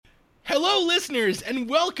Hello, listeners, and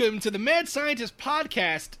welcome to the Mad Scientist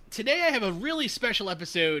Podcast. Today I have a really special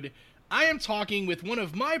episode. I am talking with one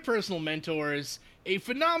of my personal mentors, a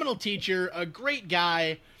phenomenal teacher, a great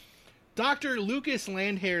guy, Dr. Lucas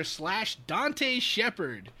Landherr / Dante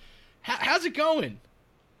Shepard. How's it going?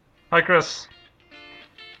 Hi, Chris.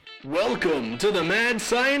 Welcome to the Mad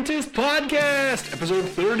Scientist Podcast, episode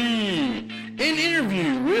 30, an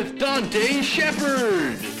interview with Dante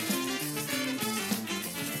Shepard.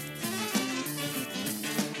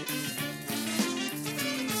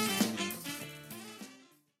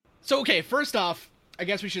 So, okay, first off, I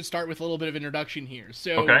guess we should start with a little bit of introduction here.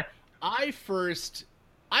 So, Okay. I first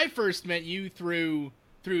met you through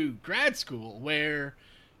grad school, where,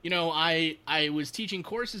 you know, I was teaching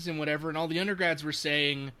courses and whatever, and all the undergrads were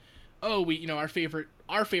saying, "Oh, our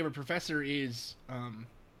favorite professor is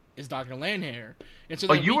Dr. Landherr." And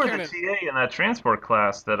so you were the TA in that transport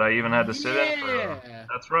class that I even had to sit in for. Yeah.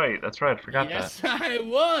 That's right. I forgot that. Yes, I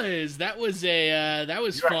was. That was fun. You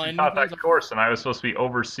actually taught that course, and I was supposed to be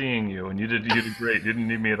overseeing you, and you did great. You didn't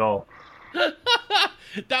need me at all.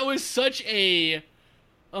 That was such a...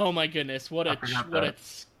 Oh my goodness, what a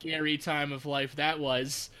scary time of life that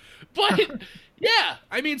was. But, yeah,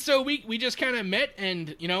 I mean, so we just kind of met,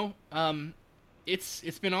 and,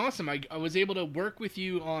 it's been awesome. I was able to work with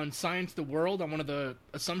you on Science the World, on one of the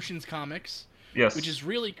Assumptions comics. Yes. Which is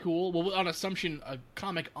really cool. Well, a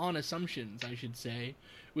comic on Assumptions, I should say,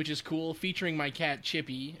 which is cool, featuring my cat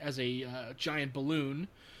Chippy as a giant balloon.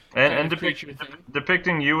 And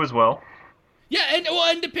depicting you as well. Yeah,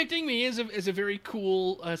 and depicting me as a very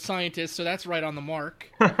cool scientist, so that's right on the mark.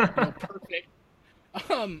 Perfect.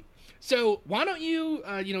 So why don't you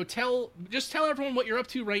tell everyone what you're up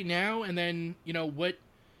to right now, and then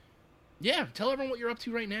tell everyone what you're up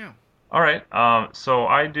to right now. All right. So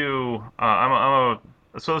I do. I'm a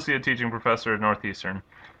associate teaching professor at Northeastern,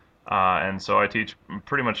 and so I teach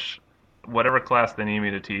pretty much whatever class they need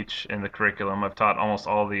me to teach in the curriculum. I've taught almost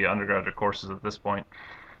all the undergraduate courses at this point.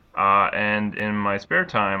 And in my spare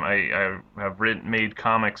time, I have made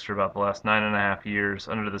comics for about the last 9.5 years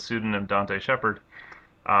under the pseudonym Dante Shepard.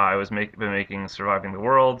 I was been making Surviving the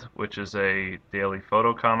World, which is a daily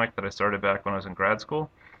photo comic that I started back when I was in grad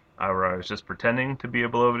school, where I was just pretending to be a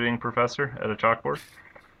beloved professor at a chalkboard.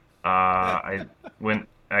 I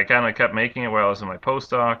kind of kept making it while I was in my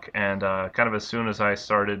postdoc, and kind of as soon as I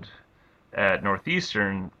started at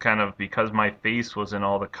Northeastern, kind of because my face was in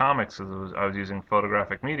all the comics, as I was using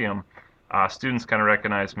photographic medium, students kind of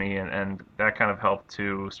recognized me, and that kind of helped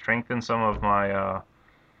to strengthen some of my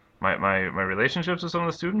relationships with some of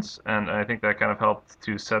the students, and I think that kind of helped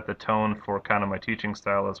to set the tone for kind of my teaching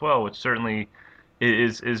style as well, which certainly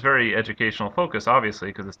is very educational focused, obviously,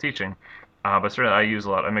 because it's teaching. But certainly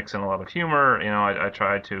I mix in a lot of humor. I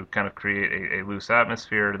try to kind of create a loose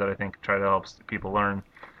atmosphere that I think try to help people learn.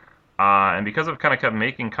 And because I've kind of kept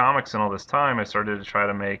making comics in all this time, I started to try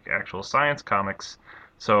to make actual science comics.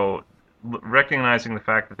 So recognizing the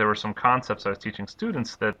fact that there were some concepts I was teaching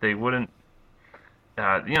students that they wouldn't,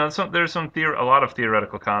 there's a lot of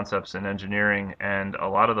theoretical concepts in engineering, and a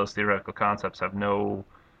lot of those theoretical concepts have no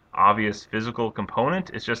obvious physical component.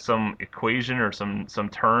 It's just some equation or some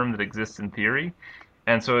term that exists in theory.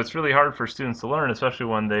 And so it's really hard for students to learn, especially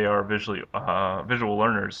when they are visual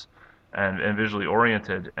learners and visually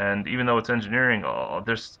oriented. And even though it's engineering, well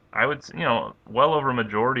over a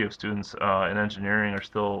majority of students in engineering are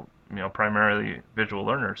still, primarily visual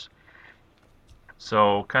learners.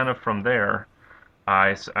 So kind of from there, I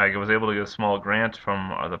was able to get a small grant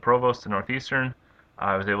from the provost at Northeastern.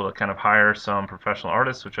 I was able to kind of hire some professional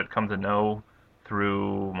artists, which I'd come to know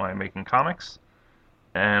through my making comics.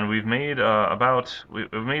 And we've made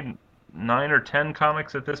we've made 9 or 10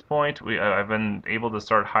 comics at this point. I've been able to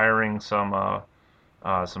start hiring some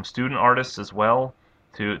student artists as well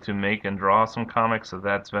to make and draw some comics. So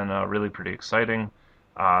that's been really pretty exciting.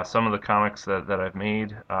 Some of the comics that I've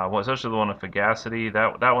made, especially the one of Fugacity,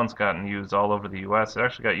 that one's gotten used all over the U.S. It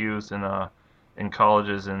actually got used in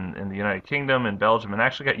colleges in the United Kingdom, in Belgium, and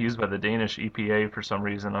actually got used by the Danish EPA for some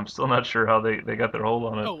reason. I'm still not sure how they got their hold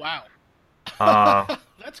on it. Oh, wow.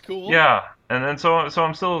 That's cool. Yeah, and then so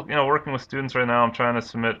I'm still working with students right now. I'm trying to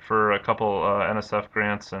submit for a couple NSF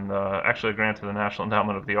grants, and actually a grant to the National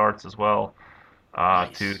Endowment of the Arts as well,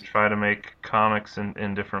 Nice. to try to make comics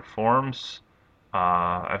in different forms.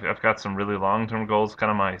 I've got some really long-term goals.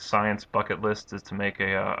 Kind of my science bucket list is to make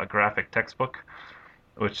a graphic textbook,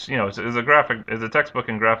 which is a textbook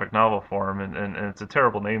in graphic novel form, and it's a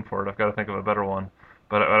terrible name for it. I've got to think of a better one.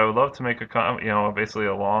 But I would love to make basically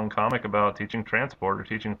a long comic about teaching transport or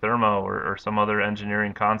teaching thermo or some other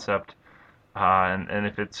engineering concept And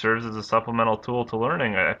if it serves as a supplemental tool to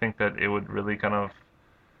learning, I think that it would really kind of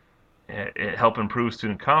help improve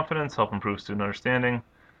student confidence, help improve student understanding.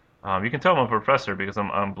 You can tell I'm a professor because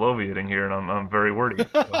I'm bloviating here and I'm very wordy.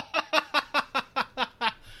 So.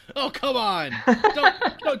 Oh, come on.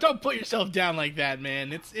 Don't put yourself down like that,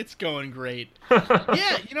 man. It's going great.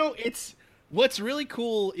 Yeah, it's what's really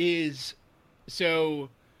cool is so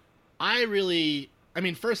I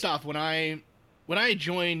mean, first off, when I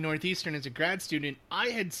joined Northeastern as a grad student, I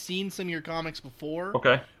had seen some of your comics before,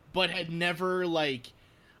 Okay. but had never like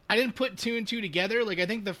I didn't put two and two together. Like I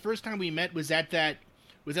think the first time we met was at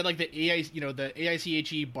like the the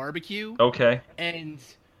AICHE barbecue, Okay. and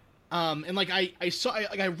and like I saw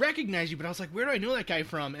I recognized you, but I was like, where do I know that guy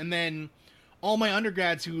from? And then all my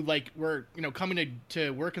undergrads who like were coming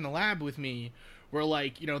to work in the lab with me were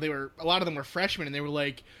like, a lot of them were freshmen, and they were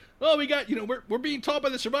like, oh, we got we're being taught by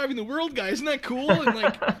the Surviving the World guy, isn't that cool? And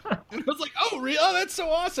like and I was like, oh really? Oh, that's so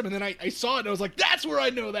awesome. And then I saw it and I was like, that's where I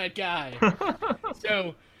know that guy.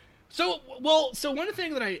 So one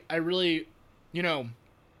thing that I really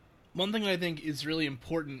one thing that I think is really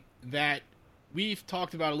important that we've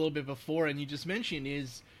talked about a little bit before, and you just mentioned,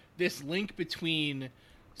 is this link between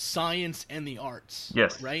science and the arts.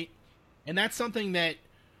 Yes. Right? And that's something that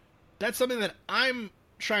I'm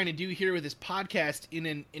trying to do here with this podcast in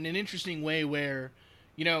an interesting way where,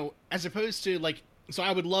 as opposed to like, so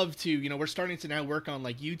I would love to, we're starting to now work on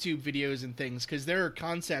like YouTube videos and things, because there are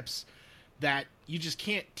concepts that you just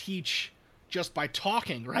can't teach just by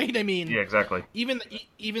talking, right? I mean, Yeah, exactly. even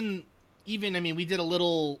I mean, we did a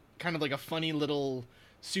little kind of like a funny little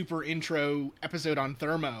super intro episode on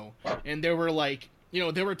thermo, and there were like,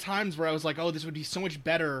 there were times where I was like, oh, this would be so much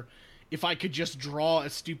better if I could just draw a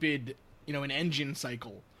stupid, an engine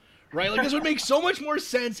cycle, right? Like this would make so much more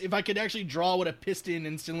sense if I could actually draw what a piston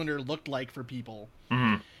and cylinder looked like for people.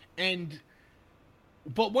 Mm-hmm.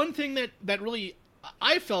 But one thing that really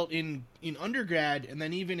I felt in undergrad and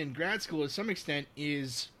then even in grad school to some extent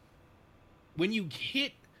is when you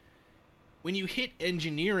hit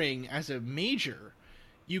engineering as a major,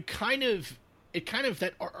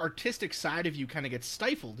 that artistic side of you kind of gets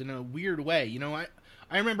stifled in a weird way.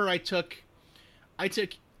 I remember I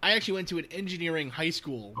actually went to an engineering high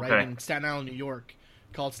school right in Staten Island, New York,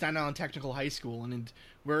 called Staten Island Technical High School, and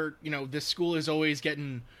where this school is always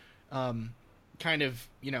getting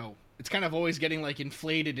it's kind of always getting like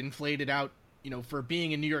inflated out, for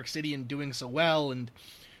being in New York City and doing so well, and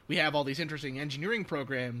we have all these interesting engineering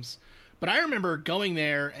programs. But I remember going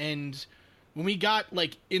there, and when we got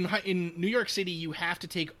like in New York City, you have to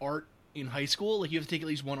take art in high school. Like you have to take at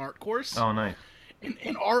least one art course. Oh, nice.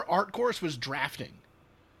 And our art course was drafting.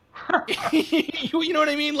 You know what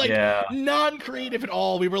I mean? Like, yeah. Non-creative at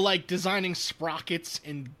all. We were like designing sprockets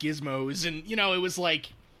and gizmos, and it was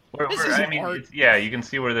like, this isn't art. You can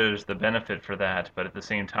see where there's the benefit for that, but at the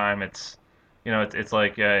same time, it's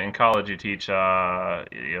like in college you teach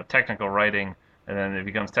technical writing, and then it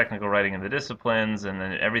becomes technical writing in the disciplines, and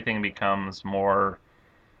then everything becomes more.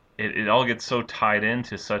 It all gets so tied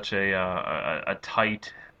into such a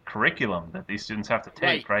tight curriculum that these students have to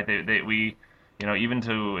take, right? We even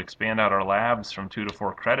to expand out our labs from 2 to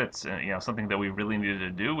 4 credits, something that we really needed to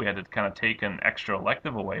do, we had to kind of take an extra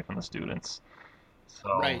elective away from the students.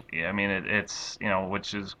 So, yeah, I mean, it's,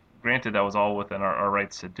 which is, granted, that was all within our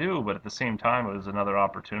rights to do, but at the same time, it was another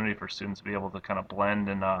opportunity for students to be able to kind of blend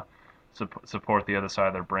and support the other side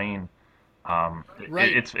of their brain.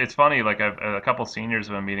 It's funny, like a couple seniors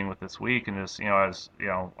have been meeting with this week, and just, as,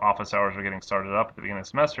 office hours are getting started up at the beginning of the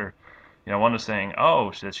semester, one was saying,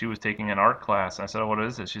 oh, she was taking an art class. And I said, oh, what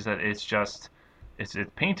is it? She said, it's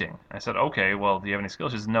painting. I said, okay, well, do you have any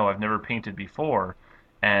skills? She said, no, I've never painted before.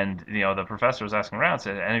 And, the professor was asking around,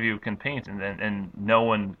 said, any of you can paint? And no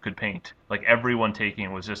one could paint. Like, everyone taking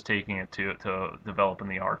it was just taking it to develop in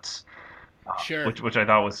the arts. Sure. Which I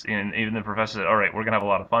thought was, and even the professor said, all right, we're going to have a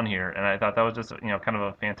lot of fun here. And I thought that was just, kind of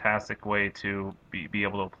a fantastic way to be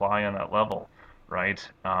able to apply on that level. Right.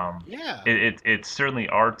 Yeah. It's certainly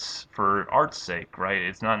arts for art's sake, right?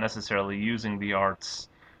 It's not necessarily using the arts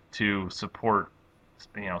to support,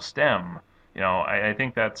 STEM. I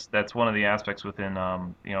think that's one of the aspects within,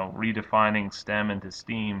 redefining STEM into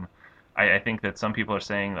STEAM. I think that some people are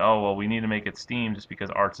saying, oh, well, we need to make it STEAM just because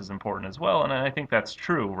arts is important as well, and I think that's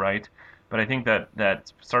true, right? But I think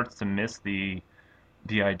that starts to miss the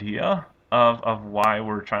idea of why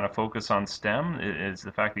we're trying to focus on STEM is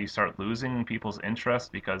the fact that you start losing people's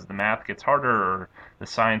interest because the math gets harder or the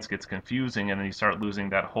science gets confusing, and then you start losing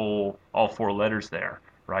that all 4 letters there,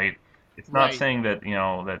 right? It's not saying that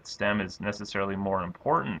that STEM is necessarily more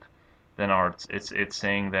important than arts. It's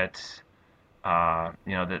saying that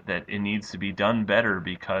that it needs to be done better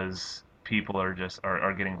because people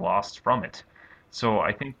are getting lost from it. So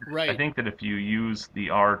I Right. think that if you use the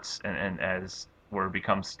arts and as where it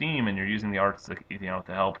becomes STEAM and you're using the arts to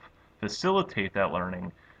help facilitate that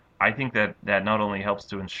learning, I think that that not only helps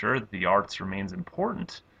to ensure that the arts remains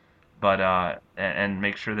important, but and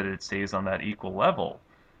make sure that it stays on that equal level.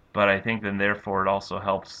 But I think then therefore it also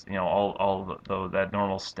helps all that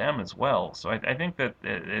normal STEM as well. So I think that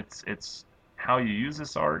it's how you use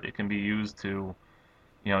this art. It can be used to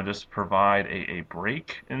just provide a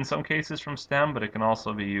break in some cases from STEM, but it can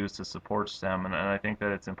also be used to support STEM. And I think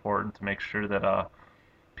that it's important to make sure that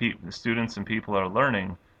the students and people are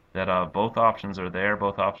learning that both options are there,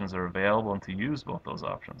 both options are available, and to use both those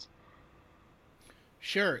options.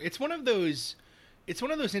 Sure. It's one of those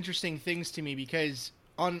interesting things to me because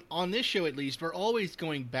on this show at least, we're always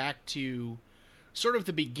going back to sort of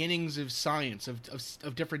the beginnings of science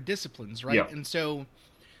of different disciplines, right? Yeah. And so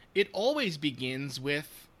it always begins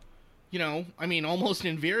with, I mean, almost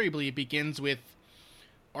invariably it begins with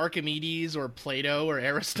Archimedes or Plato or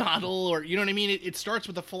Aristotle, or you know what I mean. It starts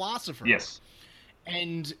with a philosopher, Yes.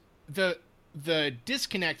 and the the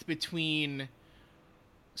disconnect between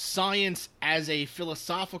science as a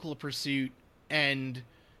philosophical pursuit and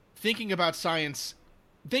thinking about science,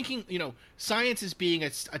 science as being a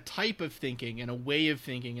type of thinking and a way of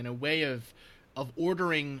thinking and a way of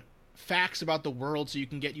ordering facts about the world so you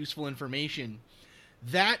can get useful information.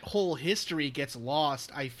 That whole history gets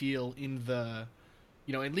lost, I feel, in the,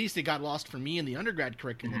 at least it got lost for me in the undergrad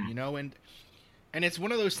curriculum, Mhm. and it's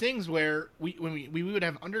one of those things where when we would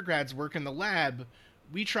have undergrads work in the lab,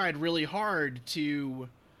 we tried really hard to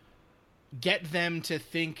get them to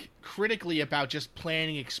think critically about just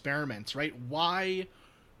planning experiments, right?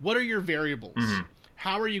 What are your variables? Mhm.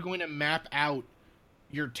 How are you going to map out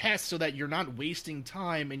your tests so that you're not wasting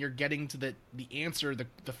time and you're getting to the answer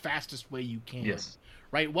the fastest way you can, Yes.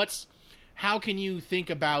 right? How can you think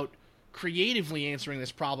about creatively answering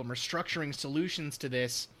this problem or structuring solutions to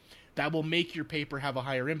this that will make your paper have a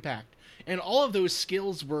higher impact? And all of those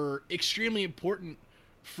skills were extremely important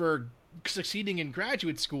for succeeding in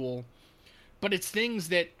graduate school, but it's things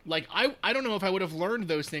that, like, I don't know if I would have learned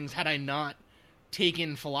those things had I not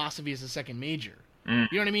taken philosophy as a second major.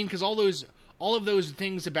 Mm. You know what I mean? Because all of those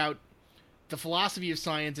things about the philosophy of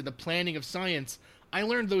science and the planning of science, I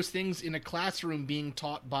learned those things in a classroom being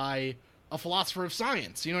taught by a philosopher of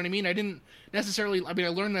science. You know what I mean? I didn't necessarily. I mean, I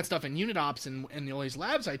learned that stuff in unit ops and all these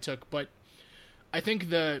labs I took, but I think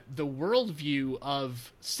the worldview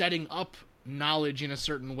of setting up knowledge in a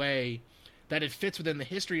certain way that it fits within the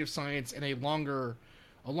history of science and a longer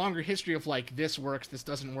history of, like, this works, this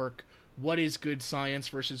doesn't work. What is good science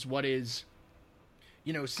versus what is,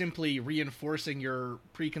 simply reinforcing your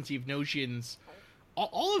preconceived notions.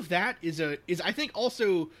 All of that is I think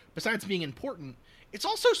also, besides being important, it's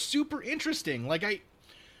also super interesting. Like,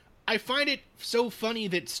 I find it so funny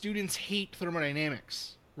that students hate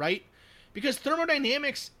thermodynamics, right? Because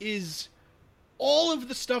thermodynamics is all of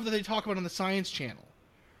the stuff that they talk about on the Science Channel,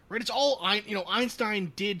 right? It's all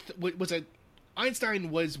Einstein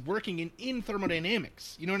was working in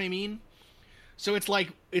thermodynamics. You know what I mean? So it's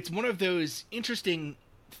like it's one of those interesting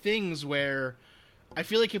things where I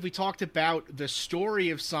feel like if we talked about the story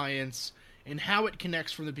of science and how it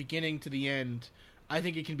connects from the beginning to the end, I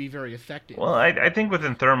think it can be very effective. Well, I think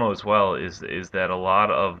within thermo as well is that a lot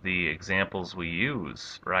of the examples we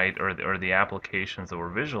use, right, or the applications that we're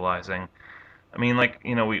visualizing. I mean, like,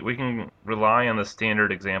 we can rely on the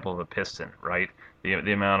standard example of a piston, right?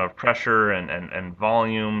 The amount of pressure and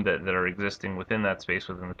volume that are existing within that space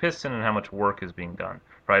within the piston and how much work is being done,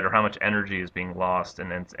 right? Or how much energy is being lost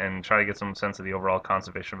and try to get some sense of the overall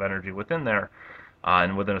conservation of energy within there,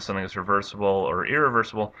 and whether something is reversible or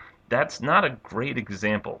irreversible. That's not a great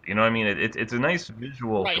example. You know what I mean? It's a nice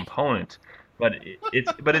visual Right. component, but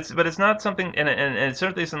it's not something, and it's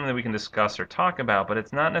certainly something that we can discuss or talk about, but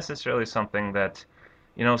it's not necessarily something that,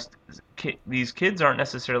 these kids aren't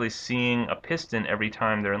necessarily seeing a piston every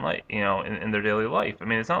time they're in life, in their daily life. I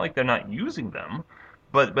mean, it's not like they're not using them,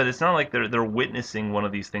 but it's not like they're witnessing one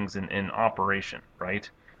of these things in operation, right?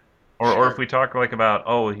 Or if Sure. we talk like about,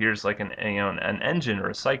 oh, here's like an engine or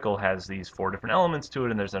a cycle has these four different elements to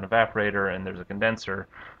it, and there's an evaporator and there's a condenser,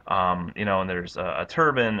 and there's a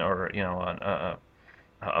turbine or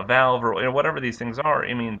a valve or whatever these things are.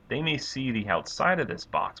 I mean, they may see the outside of this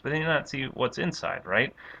box, but they may not see what's inside,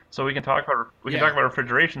 right? So we can talk Yeah. about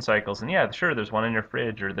refrigeration cycles, and yeah, sure, there's one in your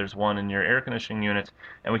fridge or there's one in your air conditioning unit,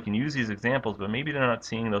 and we can use these examples, but maybe they're not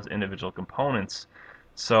seeing those individual components.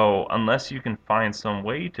 So unless you can find some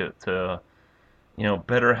way to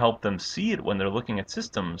better help them see it when they're looking at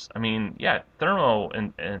systems. I mean, yeah,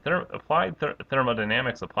 applied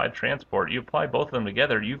thermodynamics, applied transport, you apply both of them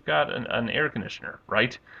together, you've got an air conditioner,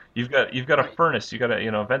 right? You've got a Right. furnace, you've got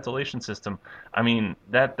a ventilation system. I mean,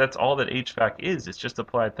 that's all that HVAC is. It's just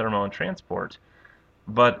applied thermal and transport.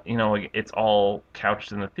 But it's all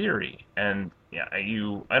couched in the theory, and yeah,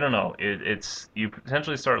 I don't know. It's you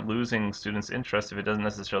potentially start losing students' interest if it doesn't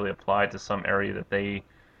necessarily apply to some area that they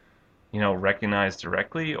recognize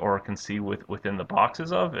directly or can see within the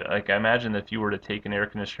boxes of. Like, I imagine if you were to take an air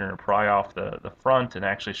conditioner and pry off the front and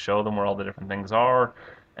actually show them where all the different things are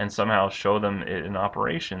and somehow show them it in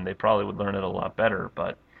operation, they probably would learn it a lot better.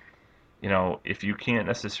 But, if you can't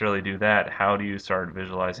necessarily do that, how do you start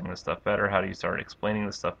visualizing this stuff better? How do you start explaining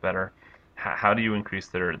this stuff better? How do you increase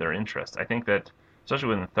their interest? I think that, especially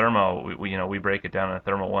within thermo, we break it down into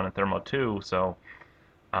thermo 1 and thermo 2. So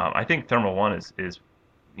I think thermo 1 is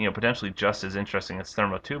potentially just as interesting as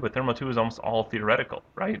Thermo 2, but Thermo 2 is almost all theoretical,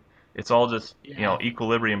 right? It's all just, Yeah.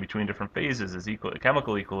 equilibrium between different phases is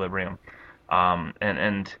chemical equilibrium.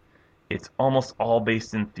 And it's almost all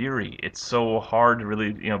based in theory. It's so hard to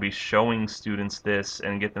really, be showing students this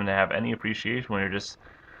and get them to have any appreciation when you're just,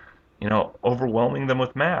 overwhelming them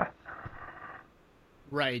with math.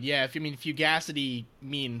 Right. Yeah. If I mean fugacity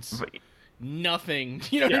means But, nothing,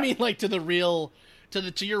 you know what I yeah, mean? Like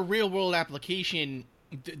to your real world application,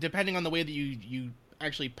 depending on the way that you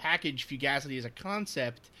actually package fugacity as a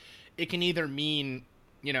concept, it can either mean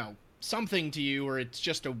something to you, or it's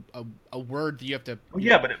just a word that you have to well,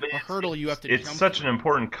 yeah, but, a hurdle you have to it's jump such an through.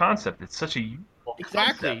 important concept. It's such a useful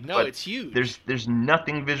Exactly. concept, No, but it's huge. there's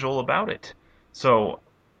nothing visual about it. So,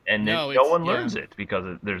 and then No, no it's one yeah. learns it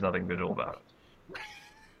because there's nothing visual about it.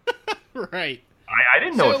 Right. I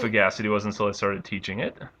didn't know what So fugacity was until I started teaching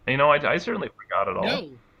it. I certainly forgot it all. no,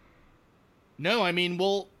 no. I mean,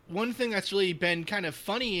 well, one thing that's really been kind of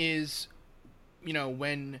funny is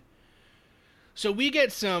when so we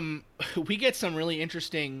get some really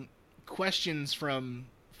interesting questions from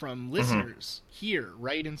Hmm. listeners here,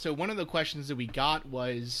 right? And so one of the questions that we got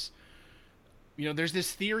was, there's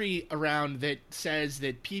this theory around that says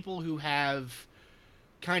that people who have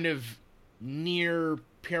kind of near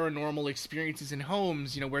paranormal experiences in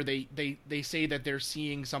homes, where they say that they're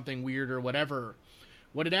seeing something weird or whatever.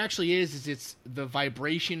 What it actually is it's the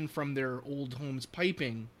vibration from their old home's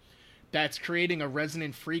piping that's creating a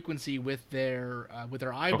resonant frequency with their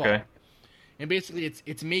eyeball, Okay. and basically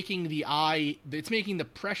it's making the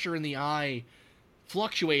pressure in the eye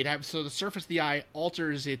fluctuate, so the surface of the eye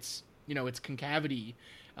alters its concavity,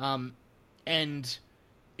 um, and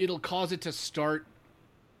it'll cause it to start.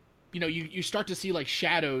 You start to see like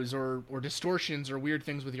shadows or distortions or weird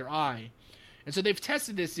things with your eye, and so they've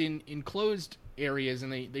tested this in closed areas,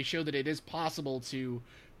 and they show that it is possible to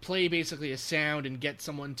play basically a sound and get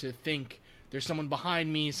someone to think there's someone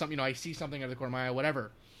behind me, I see something out of the corner of my eye, whatever.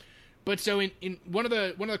 But so in one of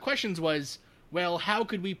the questions was, well, how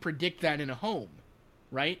could we predict that in a home,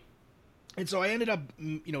 right? And so I ended up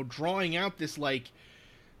drawing out this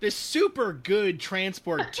super good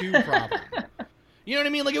transport 2 problem. You know what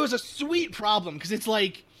I mean? Like, it was a sweet problem because it's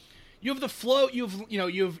like you have the flow, you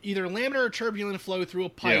have either laminar or turbulent flow through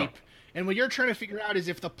a Yeah. pipe, and what you're trying to figure out is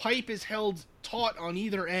if the pipe is held taut on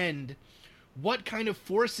either end, what kind of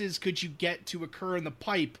forces could you get to occur in the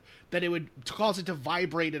pipe that it would cause it to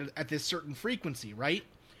vibrate at this certain frequency, right?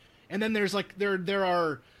 And then there's like there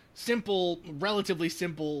are relatively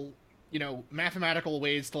simple, mathematical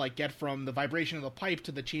ways to like get from the vibration of the pipe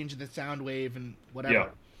to the change of the sound wave and Yeah.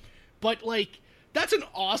 whatever. But like that's an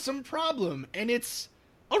awesome problem, and it's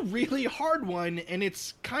a really hard one, and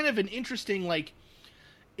it's kind of an interesting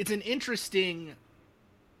it's an interesting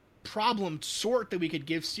problem sort that we could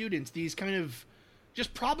give students, these kind of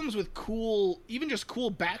just problems with even just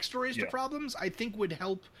cool backstories to Yeah. problems, I think would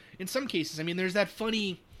help in some cases. I mean, there's that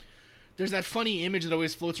funny image that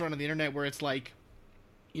always floats around on the internet where it's like,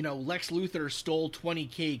 Lex Luthor stole 20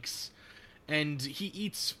 cakes and he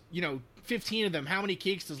eats, 15 of them. How many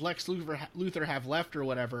cakes does Lex Luthor have left or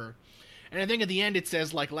whatever? And I think at the end it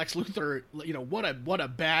says like Lex Luthor, what a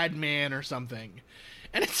bad man or something.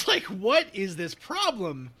 And it's like, what is this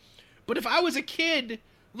problem? But if I was a kid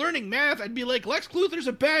learning math, I'd be like, Lex Luthor's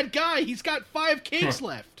a bad guy. He's got 5 cakes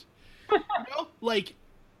left. Like,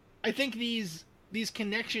 I think these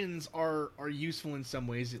connections are useful in some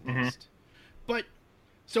ways at Hmm. least. But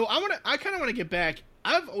so I kind of want to get back.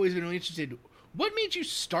 I've always been really interested. What made you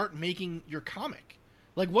start making your comic?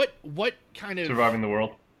 Like what kind of Surviving the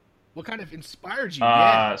world. what kind of inspired you?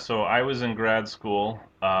 Yeah. So I was in grad school.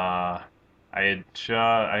 I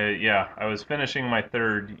was finishing my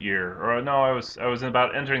third year, or no, I was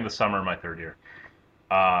about entering the summer of my third year.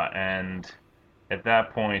 And at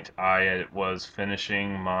that point, I was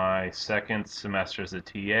finishing my second semester as a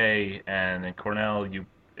TA, and in Cornell,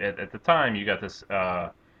 at the time you got this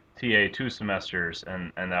TA 2 semesters,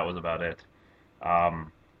 and that was about it.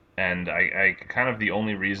 Um, and I kind of the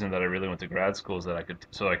only reason that I really went to grad school is that I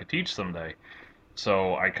could teach someday.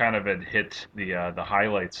 So I kind of had hit the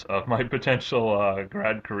highlights of my potential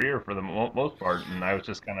grad career for the most part, and I was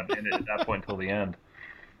just kind of in it at that point until the end.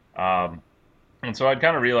 Um, and so I'd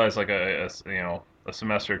kind of realized like a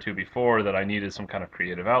semester or two before that I needed some kind of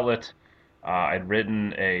creative outlet. I'd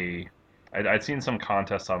written I'd seen some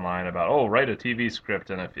contests online about, oh, write a TV script,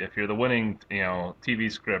 and if you're the winning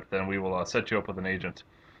TV script, then we will set you up with an agent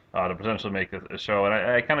to potentially make a show. And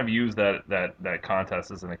I kind of used that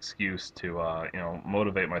contest as an excuse to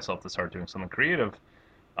motivate myself to start doing something creative.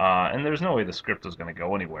 And there's no way the script was going to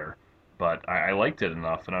go anywhere, but I liked it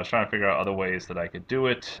enough, and I was trying to figure out other ways that I could do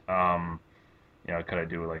it.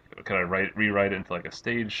 Could I rewrite it into like a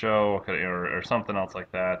stage show, or something else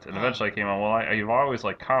like that? And eventually I came on, well, you've always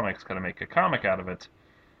liked comics, could I make a comic out of it?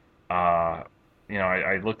 Uh,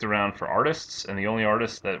 I looked around for artists, and the only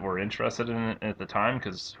artists that were interested in it at the time,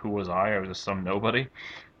 because who was I? I was just some nobody.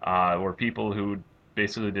 Were people who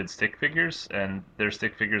basically did stick figures, and their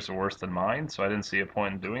stick figures are worse than mine, so I didn't see a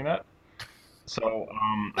point in doing that. So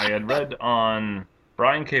I had read on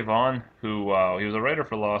Brian K. Vaughan, who he was a writer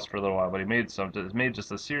for Lost for a little while, but he made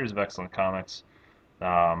just a series of excellent comics.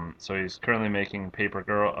 So he's currently making Paper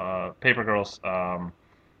Girls.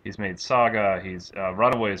 He's made Saga. He's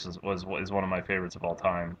Runaways is one of my favorites of all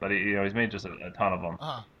time. But he's made just a ton of them.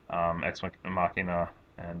 Uh-huh. Ex Machina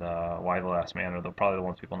and Why the Last Man are probably the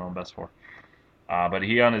ones people know him best for. But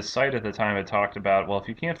he on his site at the time had talked about, well, if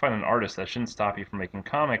you can't find an artist, that shouldn't stop you from making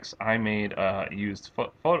comics. I used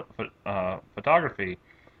photography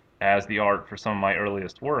as the art for some of my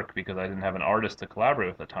earliest work because I didn't have an artist to collaborate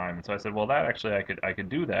with at the time. And so I said, well, that actually I could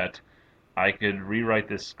do that. I could rewrite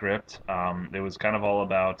this script. It was kind of all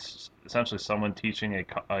about essentially someone teaching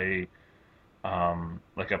like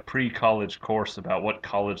a pre-college course about what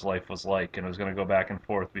college life was like, and it was going to go back and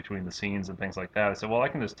forth between the scenes and things like that. I said, well, I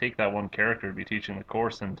can just take that one character to be teaching the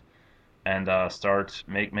course and start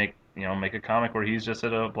make a comic where he's just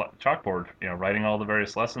at a chalkboard, writing all the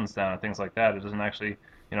various lessons down and things like that. It doesn't actually,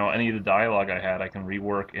 any of the dialogue I had, I can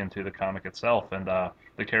rework into the comic itself. And the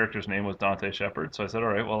character's name was Dante Shepherd, so I said, all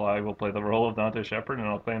right, well, I will play the role of Dante Shepherd, and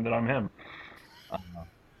I'll claim that I'm him.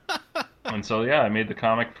 And so yeah, I made the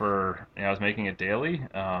comic for I was making it daily.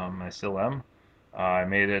 I still am. I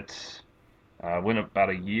made it. Went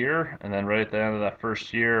about a year, and then right at the end of that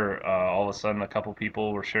first year, all of a sudden, a couple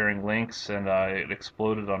people were sharing links, and it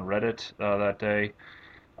exploded on Reddit that day.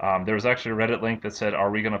 There was actually a Reddit link that said,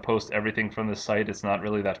 "Are we going to post everything from this site? It's not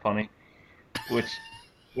really that funny," which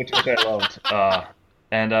which I loved.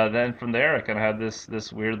 And then from there, I kind of had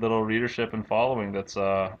this weird little readership and following that's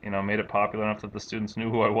made it popular enough that the students knew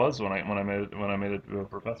who I was when I made it to a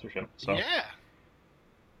professorship. So Yeah.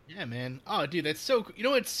 Yeah, man. Oh, dude, that's so...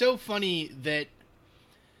 it's so funny that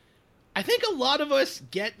I think a lot of us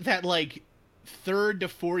get that, like, 3rd to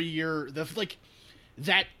 4th year,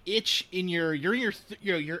 that itch in you're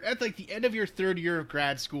at, like, the end of your 3rd year of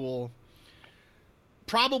grad school.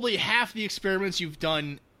 Probably half the experiments you've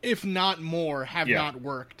done, if not more, have not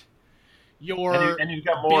worked. And you've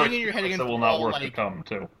got more banging your head against that will the not wall, work like, to come,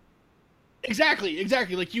 too. Exactly.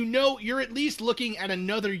 Like, you're at least looking at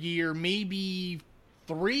another year, maybe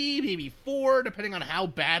 3, maybe 4, depending on how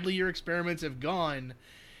badly your experiments have gone.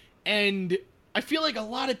 And I feel like a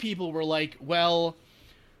lot of people were like, well,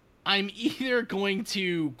 I'm either going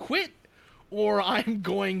to quit or I'm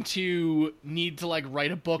going to need to, like,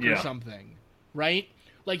 write a book or something, right?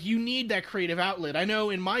 Like, you need that creative outlet. I know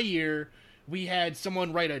in my year, we had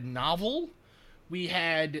someone write a novel. We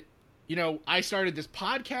had, I started this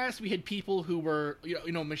podcast. We had people who were,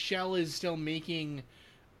 Michelle is still making,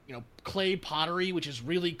 clay pottery, which is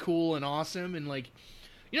really cool and awesome. And, like,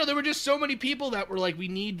 there were just so many people that were like, we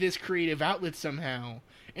need this creative outlet somehow.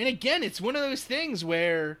 And again, it's one of those things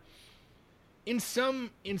where in some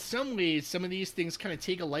ways, some of these things kind of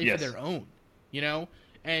take a life of their own,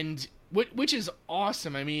 and which is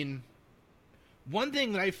awesome. I mean, one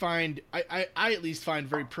thing that I find, I at least find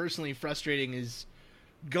very personally frustrating is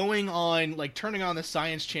going on, like, turning on the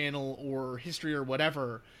Science Channel or History or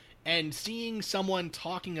whatever, and seeing someone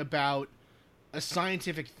talking about a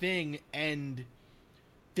scientific thing, and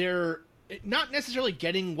they're not necessarily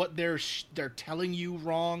getting what they're telling you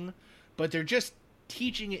wrong, but they're just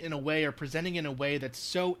teaching it in a way or presenting it in a way that's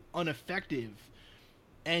so ineffective.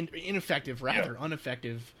 I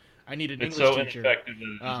need an It's English so teacher. ineffective that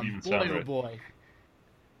it doesn't even sound Boy, oh right. boy.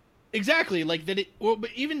 exactly, like that it, or but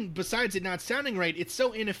even besides it not sounding right, it's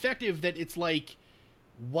so ineffective that it's like,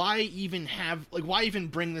 why even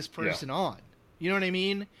bring this Yeah. person on? You know what I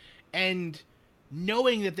mean? And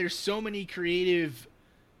knowing that there's so many creative,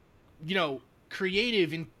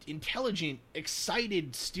 intelligent,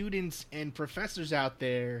 excited students and professors out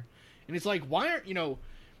there, and it's like, why aren't,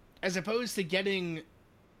 as opposed to getting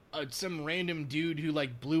some random dude who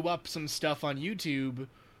like blew up some stuff on YouTube,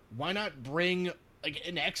 why not bring like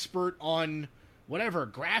an expert on whatever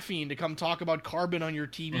graphene to come talk about carbon on your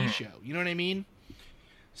TV Mhm. show? You know what I mean?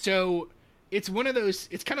 So it's one of those.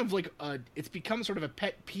 It's kind of like it's become sort of a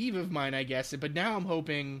pet peeve of mine, I guess. But now I'm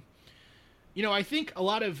hoping. I think a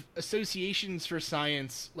lot of associations for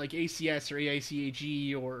science, like ACS or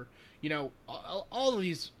AICAG, or all of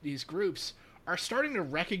these groups, are starting to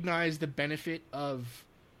recognize the benefit of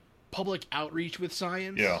public outreach with Yeah.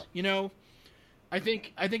 science. I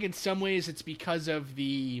think in some ways it's because of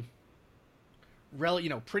the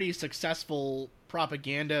pretty successful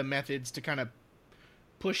propaganda methods to kind of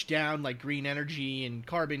push down like green energy and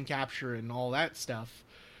carbon capture and all that stuff.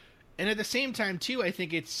 And at the same time too, I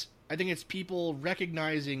think it's people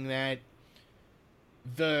recognizing that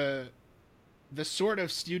the the sort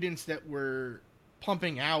of students that we're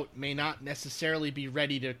pumping out may not necessarily be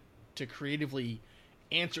ready to creatively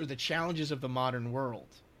answer the challenges of the modern world,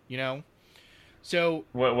 you know? So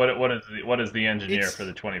What is the engineer for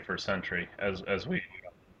it's the 21st century, as we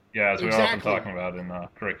yeah, as we are often exactly. talking about in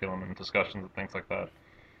curriculum and discussions and things like that.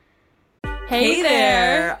 Hey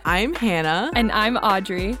there! I'm Hannah. And I'm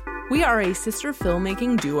Audrey, We are a sister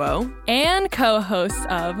filmmaking duo, and co-hosts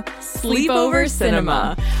of Sleepover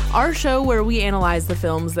Cinema. our show where we analyze the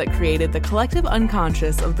films that created the collective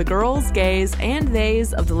unconscious of the girls, gays, and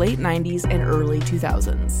theys of the late 90s and early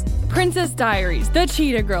 2000s. Princess Diaries, The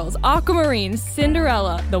Cheetah Girls, Aquamarine,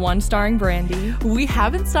 Cinderella, the one starring Brandy. We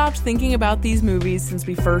haven't stopped thinking about these movies since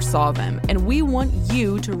we first saw them, and we want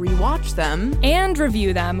you to rewatch them And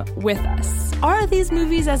review them with us. Are these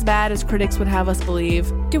movies as bad as critics would have us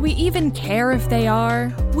believe? Do we even care if they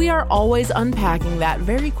are? We are always unpacking that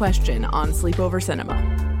very question on Sleepover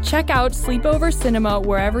Cinema. Check out Sleepover Cinema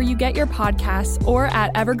wherever you get your podcasts or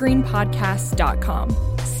at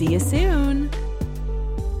evergreenpodcasts.com. See you soon.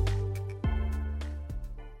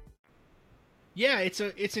 Yeah, it's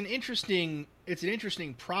an interesting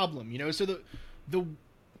problem, So the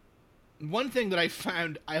one thing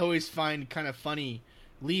that I always find kind of funny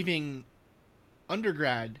leaving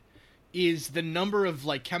undergrad is the number of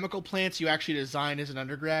like chemical plants you actually design as an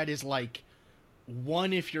undergrad is like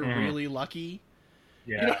one if you're really lucky.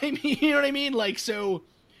 Yeah. You know what I mean? You know what I mean? Like, so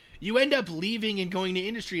you end up leaving and going to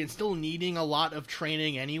industry and still needing a lot of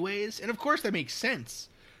training anyways. And of course that makes sense.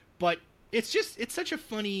 But it's such a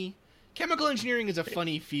funny, chemical engineering is a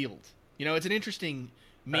funny field. It's an interesting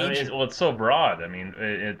major. It's so broad. I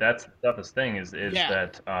mean, that's the toughest thing is Yeah.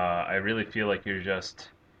 that I really feel like you're just.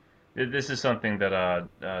 This is something that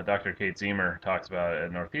Dr. Kate Zemer talks about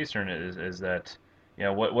at Northeastern is that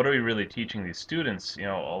what are we really teaching these students? A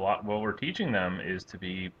lot what we're teaching them is to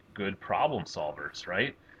be good problem solvers,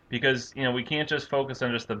 right? Because we can't just focus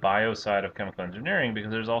on just the bio side of chemical engineering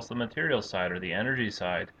because there's also the material side or the energy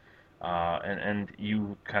side, and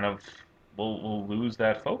you kind of will lose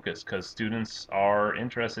that focus because students are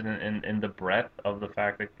interested in the breadth of the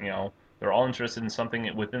fact that they're all interested in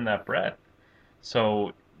something within that breadth.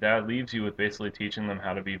 So that leaves you with basically teaching them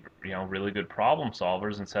how to be, really good problem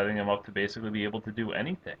solvers and setting them up to basically be able to do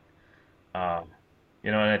anything. Um,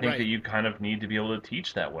 and I think that Right. you kind of need to be able to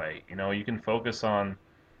teach that way. You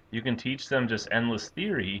can teach them just endless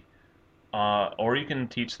theory, or you can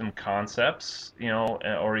teach them concepts,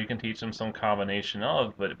 or you can teach them some combination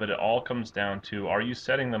of, but it all comes down to, are you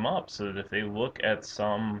setting them up so that if they look at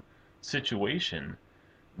some situation,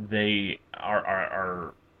 they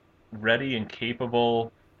are ready and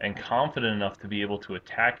capable and confident enough to be able to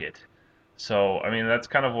attack it. So, I mean, that's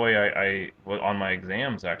kind of the way on my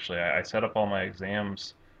exams, actually, I set up all my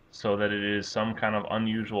exams so that it is some kind of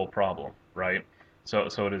unusual problem, right? So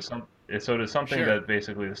it is something Sure. that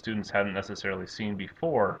basically the students hadn't necessarily seen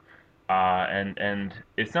before, and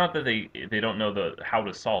it's not that they don't know the how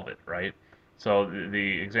to solve it, right? So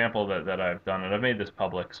the example that I've done, and I've made this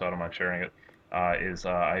public, so I don't mind sharing it, is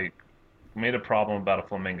I made a problem about a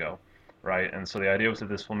flamingo, right? And so the idea was that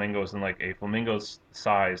this flamingo was in like a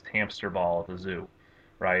flamingo-sized hamster ball at the zoo,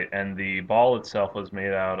 right? And the ball itself was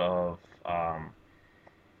made out of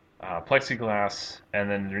plexiglass, and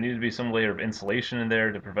then there needed to be some layer of insulation in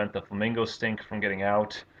there to prevent the flamingo stink from getting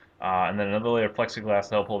out. And then another layer of plexiglass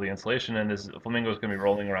to help hold the insulation, and this flamingo is going to be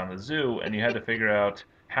rolling around the zoo, and you had to figure out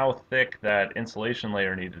how thick that insulation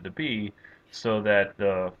layer needed to be so that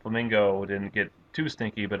the flamingo didn't get too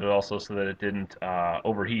stinky, but it also so that it didn't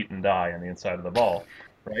overheat and die on the inside of the ball,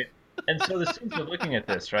 right? And so the students are looking at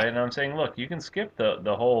this, right? And I'm saying, look, you can skip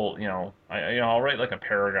the whole, I'll write like a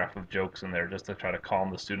paragraph of jokes in there just to try to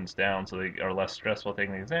calm the students down so they are less stressed while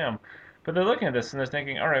taking the exam. But they're looking at this and they're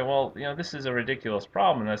thinking, all right, well, this is a ridiculous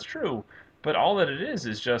problem, and that's true. But all that it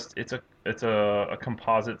is just it's a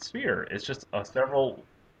composite sphere. It's just a several.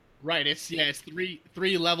 Right. It's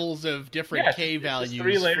three levels of different K values. It's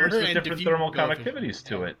 3 layers with and different thermal conductivities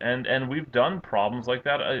to it, and we've done problems like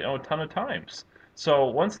that a ton of times. So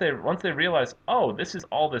once they realize, oh, this is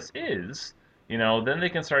all this is, then they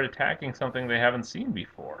can start attacking something they haven't seen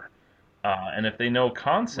before. And if they know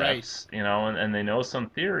concepts, Right. And they know some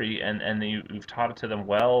theory, and you've taught it to them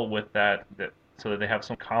well with that, so that they have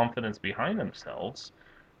some confidence behind themselves,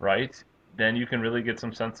 right? Then you can really get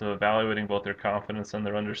some sense of evaluating both their confidence and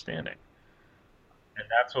their understanding. And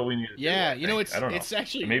that's what we need to do. Yeah, I think. I don't know. it's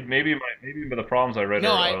actually Maybe the problems I read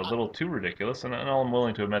no, are a little too ridiculous, and I'm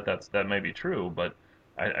willing to admit that may be true. But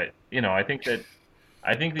I think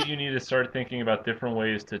that you need to start thinking about different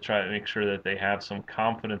ways to try to make sure that they have some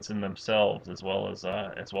confidence in themselves as well as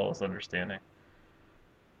understanding.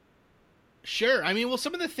 Sure. I mean, well,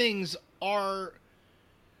 some of the things are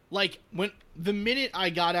like when the minute I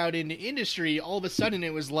got out into industry, all of a sudden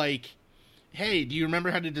it was like, hey, do you remember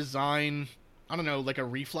how to design, I don't know, like a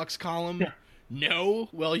reflux column? Yeah. No?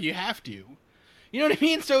 Well, you have to. You know what I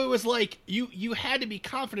mean? So it was like you had to be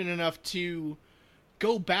confident enough to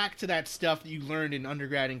go back to that stuff that you learned in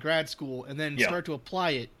undergrad and grad school and then start to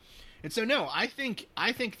apply it. And so no, I think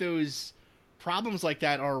those problems like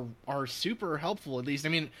that are super helpful. At least, I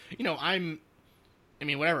mean,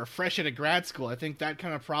 whatever, fresh out of grad school, I think that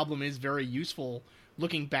kind of problem is very useful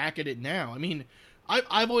looking back at it now. I mean,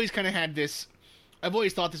 I've always kind of had this, I've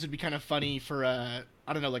always thought this would be kind of funny for I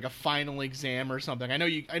don't know, like a final exam or something. I know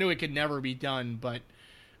it could never be done, but,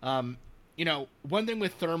 one thing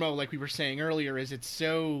with thermo, like we were saying earlier, is it's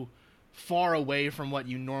so far away from what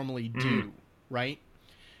you normally do, right?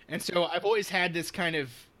 And so I've always had this kind of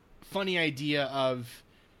funny idea of,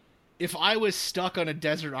 if I was stuck on a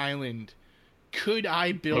desert island, could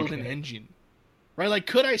I build an engine? Right? Like,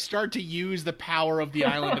 could I start to use the power of the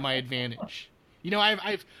island to my advantage?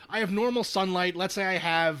 I have normal sunlight. Let's say I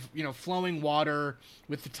have, flowing water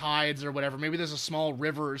with the tides or whatever. Maybe there's a small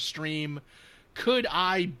river or stream. Could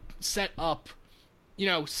I set up,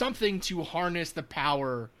 something to harness the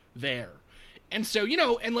power there? And so,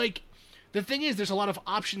 and like, the thing is, there's a lot of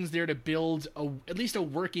options there to build at least a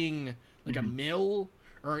working, like a mill,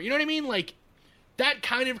 or, you know what I mean? Like, that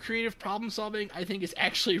kind of creative problem solving, I think, is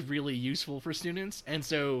actually really useful for students. And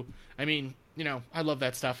so, I mean, I love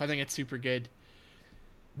that stuff. I think it's super good.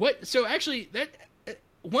 So actually, that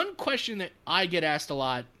one question that I get asked a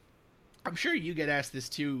lot, I'm sure you get asked this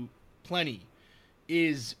too, plenty,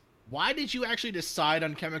 is why did you actually decide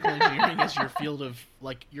on chemical engineering as your field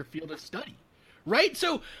of study? Right?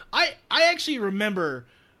 So I actually remember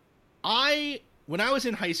when I was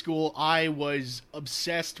in high school, I was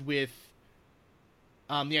obsessed with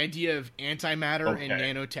the idea of antimatter and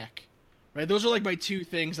nanotech. Right? Those are like my two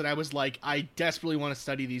things that I was like, I desperately want to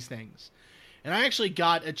study these things. And I actually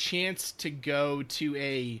got a chance to go to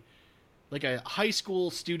a high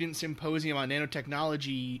school student symposium on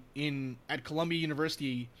nanotechnology at Columbia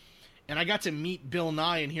University, and I got to meet Bill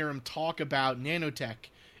Nye and hear him talk about nanotech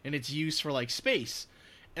and its use for like space.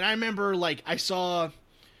 And I remember I saw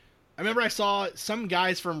some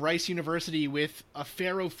guys from Rice University with a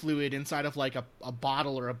ferrofluid inside of like a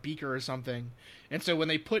bottle or a beaker or something. And so when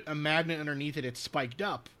they put a magnet underneath it, it spiked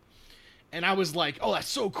up. And I was like, oh, that's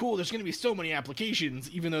so cool. There's going to be so many applications,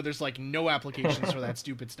 even though there's like no applications for that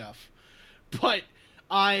stupid stuff. But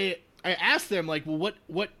I asked them, like, well,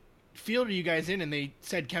 what field are you guys in? And they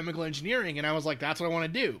said chemical engineering. And I was like, that's what I want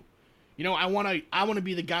to do. I want to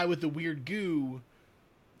be the guy with the weird goo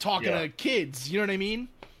talking to kids. You know what I mean?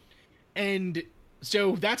 And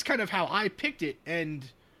so that's kind of how I picked it. And,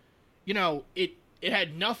 it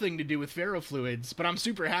had nothing to do with ferrofluids, but I'm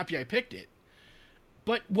super happy I picked it.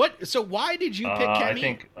 But so why did you pick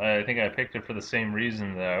chemi? I think I picked it for the same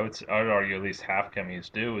reason that I would argue at least half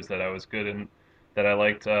chemies do, is that I was good in that I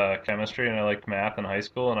liked chemistry and I liked math in high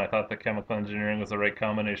school, and I thought that chemical engineering was the right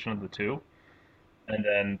combination of the two. And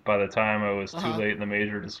then by the time I was too late in the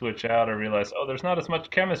major to switch out, I realized, oh, there's not as much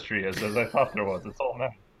chemistry as I thought there was. It's all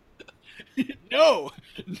math. No,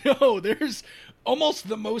 there's almost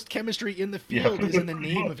the most chemistry in the field is in the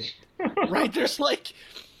name of it. Right? There's like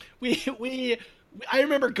I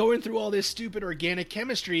remember going through all this stupid organic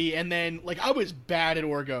chemistry, and then, like, I was bad at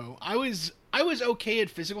orgo. I was I was okay at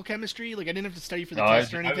physical chemistry. Like I didn't have to study for the No,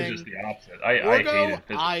 test or I was anything. just the opposite.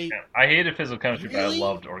 I hated physical chemistry, but I Really?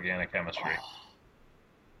 loved organic chemistry. Oh,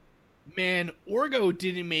 man,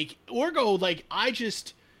 Orgo like I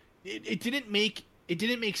just it didn't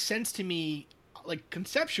make sense to me like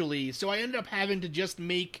conceptually, so I ended up having to just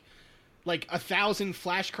make like 1,000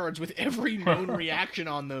 flashcards with every known reaction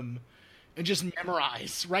on them and just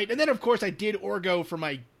memorize, right? And then of course I did Orgo for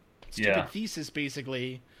my stupid thesis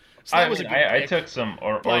basically. So that was a good I pick. took some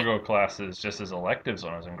Orgo classes just as electives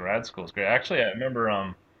when I was in grad school. It's great. Actually, I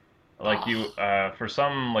remember for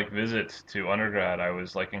some like visit to undergrad, I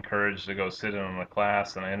was like encouraged to go sit in on a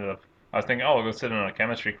class, and I was thinking, oh, I'll go sit in on a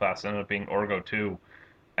chemistry class. It ended up being Orgo 2.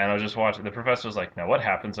 And I was just watching. The professor was like, "Now what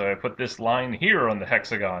happens if I put this line here on the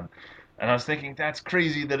hexagon?" And I was thinking, "That's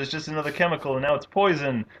crazy. That it's just another chemical, and now it's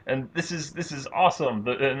poison. And this is awesome."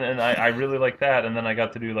 I really like that. And then I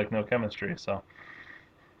got to do like no chemistry. So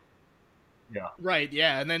yeah. Right,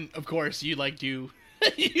 yeah, and then of course you like do.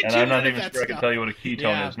 You And do I'm not none of even that sure I can stuff. tell you what a ketone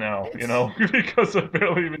Yeah, is now. it's- Because I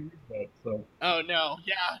barely even use that. So Oh no,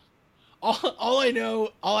 yeah. All I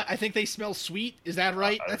know, I think they smell sweet. Is that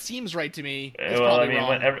right? That seems right to me. That's well, I probably mean,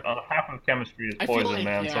 wrong. half of chemistry is I feel poison, like,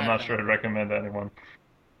 man. So I'm yeah, not sure I'd recommend to anyone.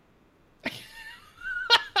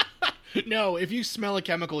 No, if you smell a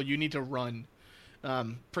chemical, you need to run.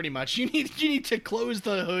 Pretty much, you need to close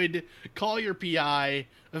the hood, call your PI,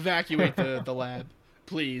 evacuate the lab,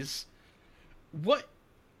 please. What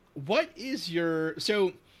is your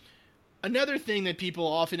so? Another thing that people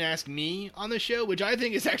often ask me on the show, which I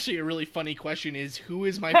think is actually a really funny question, is who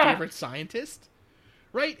is my favorite scientist?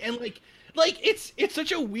 Right? And like it's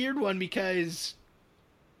such a weird one because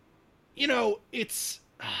it's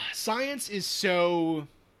science is so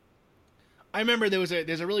I remember there's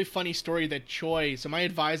a really funny story that Choi, so my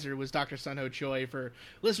advisor was Dr. Sunho Choi. For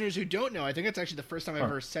listeners who don't know, I think that's actually the first time I've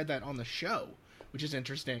ever said that on the show, which is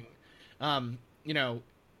interesting.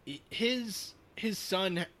 His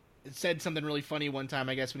son said something really funny one time,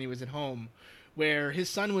 I guess, when he was at home, where his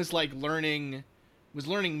son was like learning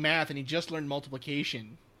math, and he just learned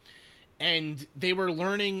multiplication, and they were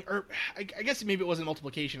learning, or I guess maybe it wasn't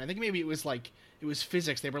multiplication. I think maybe it was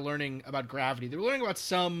physics. They were learning about gravity. They were learning about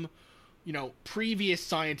some, previous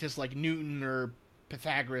scientists like Newton or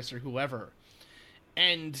Pythagoras or whoever,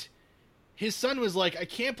 and his son was like, I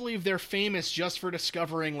can't believe they're famous just for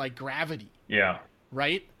discovering like gravity. Yeah.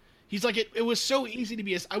 Right? He's like, it was so easy to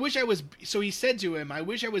be so he said to him, I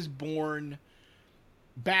wish I was born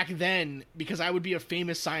back then because I would be a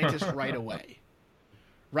famous scientist right away.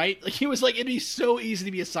 Right? Like, he was like, it'd be so easy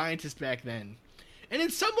to be a scientist back then. And in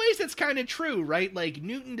some ways that's kind of true, right? Like,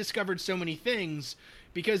 Newton discovered so many things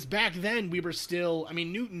because back then we were still,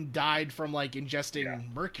 Newton died from like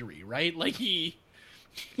ingesting mercury, right? Like he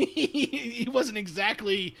wasn't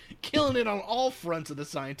exactly killing it on all fronts of the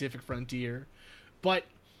scientific frontier. But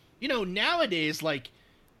nowadays, like,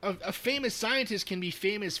 a famous scientist can be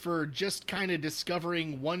famous for just kind of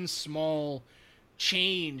discovering one small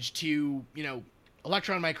change to,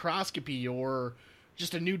 electron microscopy or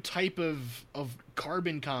just a new type of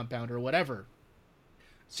carbon compound or whatever.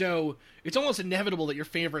 So it's almost inevitable that your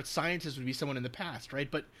favorite scientist would be someone in the past, right?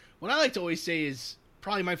 But what I like to always say is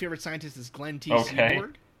probably my favorite scientist is Glenn T.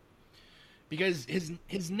 Seaborg. Because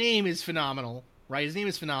his name is phenomenal, right? His name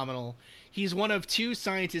is phenomenal. He's one of 2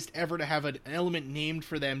 scientists ever to have an element named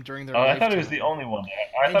for them during their lifetime. I thought he was the only one.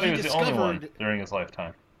 I thought he was the only one during his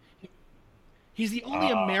lifetime. He's the only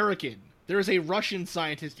American. There is a Russian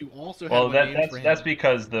scientist who also had one named for him. That's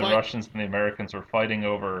because the Russians and the Americans were fighting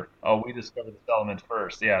over, we discovered this element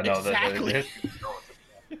first. Yeah, no, exactly. the history is going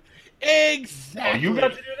with Exactly. Oh, you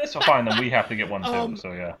got to do this? Well, fine, then we have to get one too,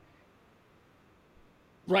 so yeah.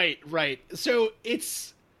 Right. So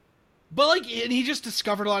it's... But, like, and he just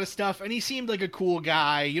discovered a lot of stuff, and he seemed like a cool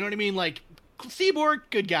guy. You know what I mean? Like, Seaborg,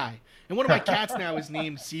 good guy. And one of my cats now is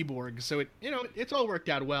named Seaborg, so it's all worked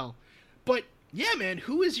out well. But yeah, man,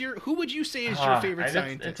 who would you say is your favorite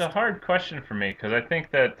scientist? It's a hard question for me because I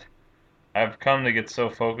think that I've come to get so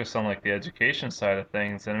focused on like the education side of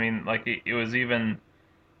things. And I mean, like it was even,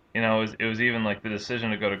 it was even like the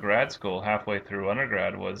decision to go to grad school halfway through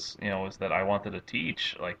undergrad was that I wanted to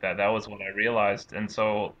teach like that. That was when I realized, and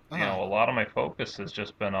so a lot of my focus has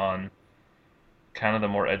just been on kind of the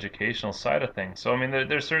more educational side of things. So I mean,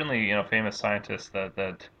 there's certainly famous scientists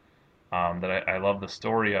that I love the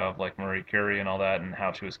story of, like Marie Curie and all that, and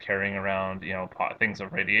how she was carrying around things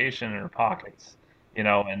of radiation in her pockets,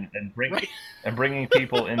 and bringing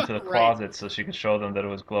people into the closet so she could show them that it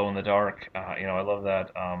was glow in the dark. I love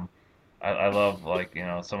that. I love like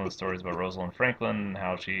some of the stories about Rosalind Franklin and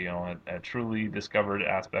how she had truly discovered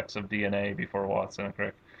aspects of DNA before Watson and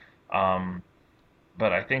Crick.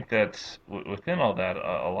 But I think that within all that,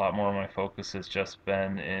 a lot more of my focus has just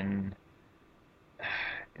been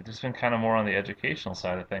it's just been kind of more on the educational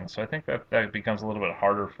side of things. So I think that becomes a little bit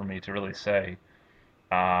harder for me to really say.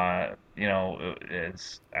 I'm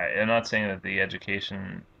not saying that the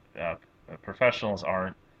education professionals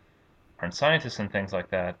aren't scientists and things like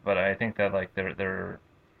that, but I think that like they're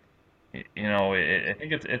I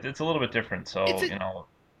think it's a little bit different. So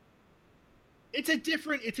it's a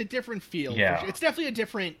different feel. yeah, For sure. It's definitely a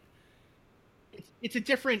different. It's a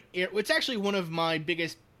different. It's actually one of my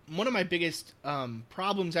biggest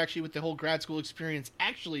problems actually with the whole grad school experience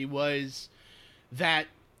actually was that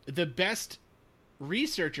the best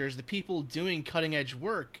researchers, the people doing cutting edge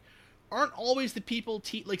work, aren't always the people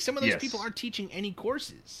like some of those yes. people aren't teaching any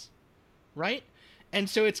courses, right? And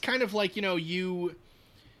so it's kind of like you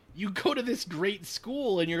go to this great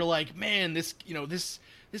school and you're like, man, this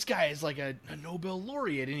guy is like a Nobel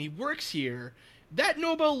laureate and he works here. That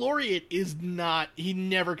Nobel laureate is not. He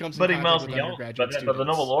never comes in contact with undergraduate students. But the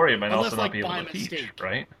Nobel laureate might unless, also not like, be able by to teach, mistake.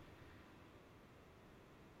 right?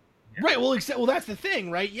 Yeah. Right. Well, that's the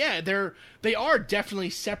thing, right? Yeah, they are definitely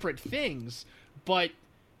separate things, but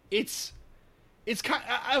it's kind.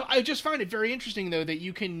 I just find it very interesting though that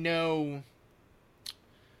you can know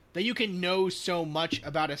so much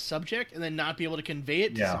about a subject and then not be able to convey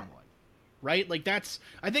it to someone, right? Like that's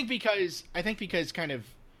I think because kind of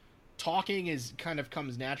talking kind of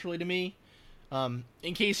comes naturally to me.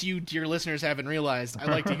 In case you, dear listeners, haven't realized, I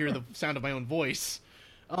like to hear the sound of my own voice.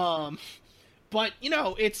 But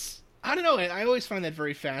it's I don't know. I always find that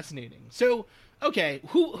very fascinating. So, okay,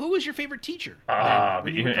 who was your favorite teacher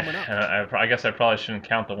when you were coming up? I guess I probably shouldn't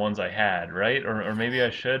count the ones I had, right? Or maybe I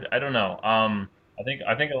should. I don't know. I think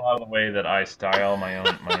a lot of the way that I style my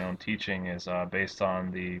own teaching is based on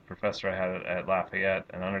the professor I had at Lafayette,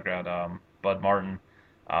 an undergrad, Bud Martin.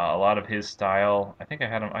 A lot of his style. I think I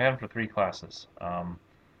had him for 3 classes.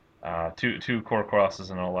 Two core courses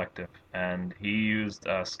and an elective, and he used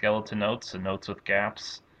skeleton notes and notes with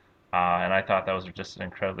gaps, and I thought that was just an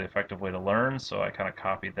incredibly effective way to learn. So I kind of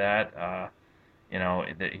copied that. He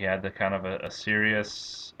had the kind of a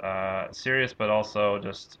serious, but also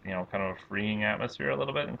just kind of a freeing atmosphere a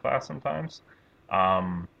little bit in class sometimes.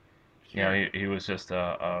 He was just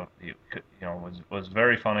was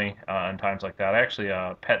very funny in times like that. I actually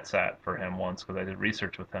pet sat for him once because I did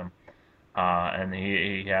research with him. And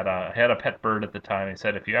he had a pet bird at the time. He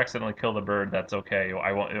said, "If you accidentally kill the bird, that's okay.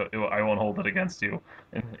 I won't hold it against you."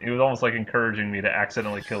 And he was almost like encouraging me to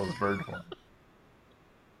accidentally kill his bird for him.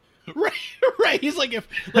 Right. He's like,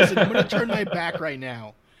 listen, I'm going to turn my back right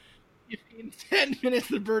now. If in 10 minutes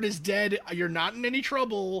the bird is dead, you're not in any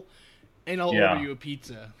trouble, and I'll order you a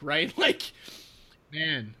pizza. Right? Like,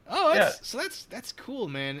 man. Oh, that's cool,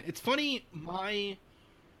 man. It's funny.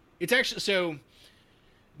 It's actually so.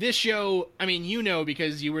 This show, I mean,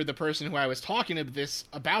 because you were the person who I was talking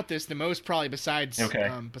about this the most, probably besides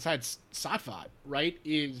Satvat, right?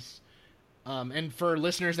 And for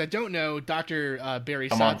listeners that don't know, Dr. Barry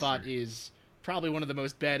Satvat is probably one of the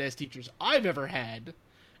most badass teachers I've ever had.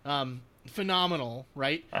 Phenomenal,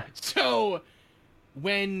 right? So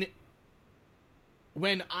when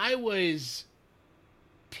I was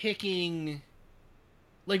picking,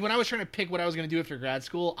 like when I was trying to pick what I was going to do after grad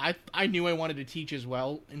school, I knew I wanted to teach as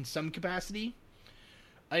well in some capacity.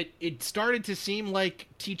 It started to seem like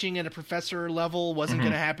teaching at a professor level wasn't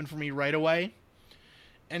going to happen for me right away.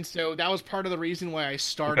 And so that was part of the reason why I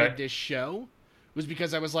started this show, was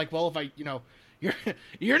because I was like, well, if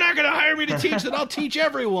you're not going to hire me to teach, then I'll teach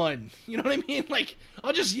everyone. You know what I mean? Like,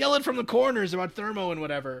 I'll just yell it from the corners about thermo and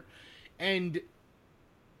whatever. And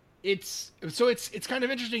it's kind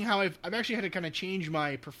of interesting how I've actually had to kind of change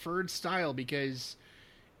my preferred style, because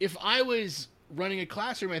if I was running a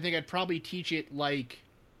classroom, I think I'd probably teach it like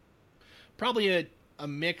probably a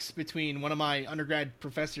mix between one of my undergrad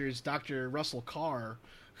professors, Dr. Russell Carr,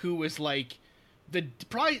 who was like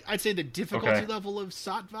I'd say the difficulty level of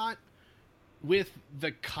Satvat with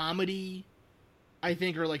the comedy, I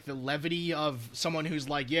think, or like the levity of someone who's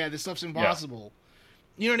like, yeah, this stuff's impossible.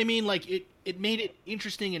 Yeah. You know what I mean? Like it made it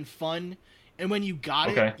interesting and fun. And when you got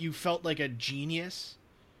it, you felt like a genius.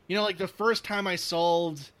 Like the first time I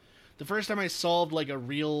solved like a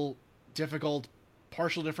real difficult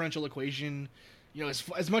partial differential equation,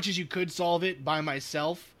 as much as you could solve it by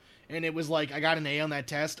myself, and it was like I got an A on that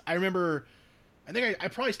test. I remember, I think I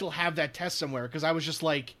probably still have that test somewhere, because I was just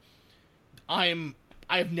like, I've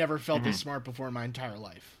never felt this smart before in my entire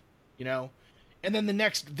life, And then the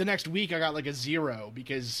next week I got like a 0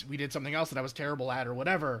 because we did something else that I was terrible at or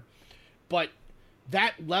whatever. But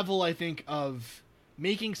that level, I think, of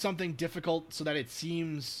making something difficult so that it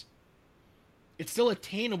seems it's still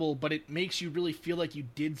attainable, but it makes you really feel like you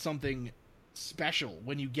did something special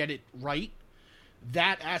when you get it right.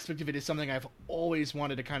 That aspect of it is something I've always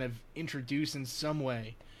wanted to kind of introduce in some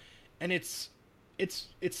way, and it's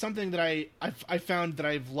something that I found that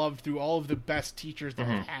I've loved through all of the best teachers that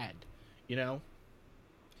I've had, you know.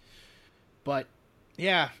 But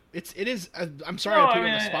yeah, it is. I'm sorry to put you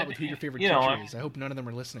on the spot with who your favorite teacher is. I hope none of them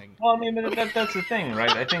are listening. Well, I mean, that's the thing, right?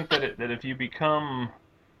 I think that if you become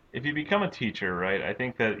a teacher, right, I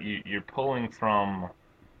think that you're pulling from,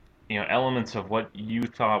 elements of what you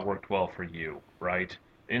thought worked well for you, right?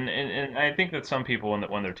 And I think that some people,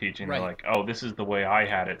 when they're teaching, they're like, oh, this is the way I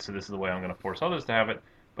had it, so this is the way I'm going to force others to have it.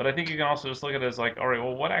 But I think you can also just look at it as like, all right,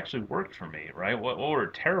 well, what actually worked for me, right? What were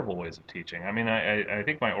terrible ways of teaching? I mean, I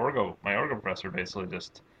think my orgo professor basically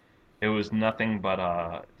it was nothing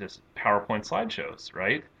but just PowerPoint slideshows,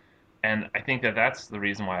 right? And I think that that's the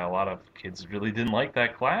reason why a lot of kids really didn't like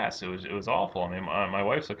that class. It was awful. I mean, my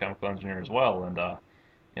wife's a chemical engineer as well, and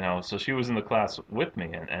so she was in the class with me,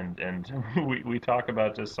 and we talk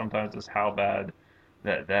about just sometimes just how bad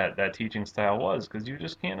that teaching style was, because you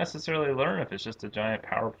just can't necessarily learn if it's just a giant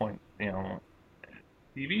PowerPoint,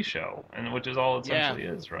 TV show, and which is all it essentially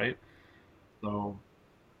is, right? So.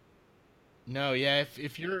 No, yeah.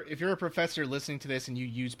 If you're a professor listening to this and you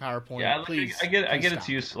use PowerPoint, please. I get stop. its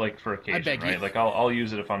use like for occasion, right? You. Like I'll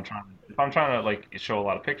use it if I'm trying to like show a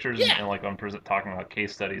lot of pictures and like I'm talking about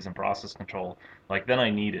case studies and process control. Like then I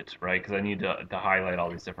need it, right? Because I need to highlight all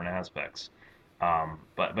these different aspects.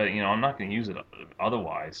 But I'm not going to use it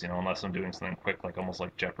otherwise, unless I'm doing something quick, like almost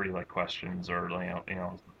like Jeopardy like questions or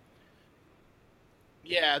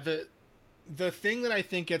Yeah, the thing that I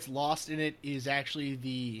think gets lost in it is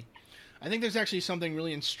actually I think there's actually something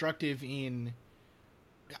really instructive in.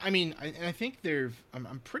 I mean, I think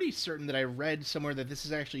I'm pretty certain that I read somewhere that this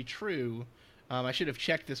is actually true. I should have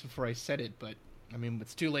checked this before I said it, but I mean,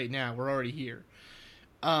 it's too late now. We're already here.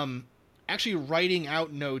 Actually, writing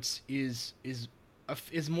out notes is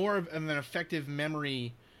more of an effective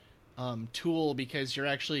memory tool, because you're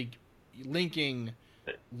actually linking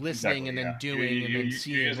listening and then doing and then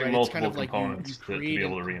seeing. Using multiple kind of components to be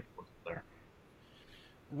able to reinforce it there.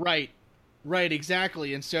 Right,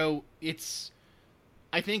 exactly. And so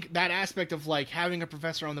I think that aspect of like having a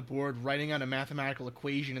professor on the board writing out a mathematical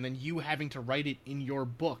equation and then you having to write it in your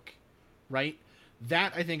book, right?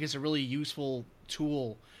 That I think is a really useful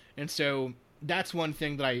tool. And so that's one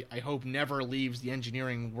thing that I hope never leaves the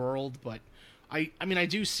engineering world. But I mean, I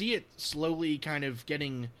do see it slowly kind of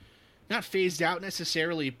getting not phased out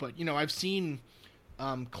necessarily, but I've seen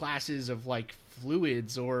classes of like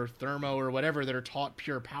fluids or thermo or whatever that are taught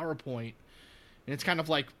pure PowerPoint. And it's kind of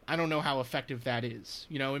like, I don't know how effective that is.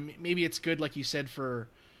 Maybe it's good, like you said, for,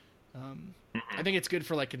 I think it's good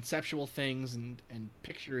for like conceptual things and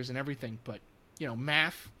pictures and everything. But,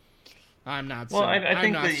 math, I'm not. Well, I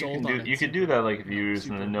think that you could do that, like if you use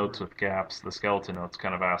in the notes with gaps, the skeleton notes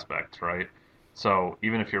kind of aspect, right? So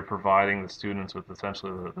even if you're providing the students with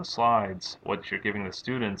essentially the slides, what you're giving the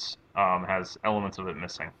students has elements of it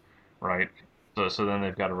missing, right? So then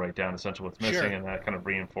they've got to write down essentially what's missing, and that kind of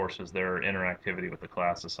reinforces their interactivity with the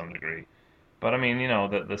class to some degree. But I mean,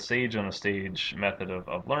 the sage on a stage method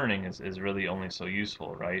of learning is really only so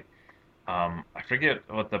useful, right? I forget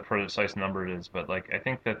what the precise number is, but like I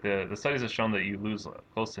think that the studies have shown that you lose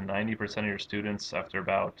close to 90% of your students after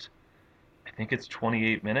about, I think it's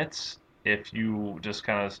 28 minutes, if you just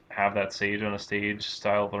kind of have that sage on a stage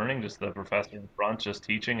style of learning, just the professor in front just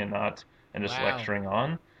teaching and just lecturing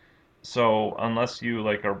on. So unless you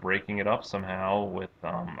like are breaking it up somehow with,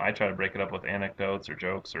 I try to break it up with anecdotes or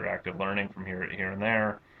jokes or active learning from here and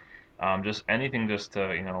there, just anything just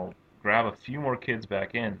to grab a few more kids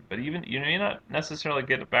back in. But even you may not necessarily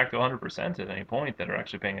get it back to 100% at any point that are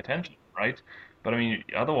actually paying attention, right? But I mean,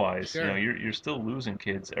 otherwise, you're still losing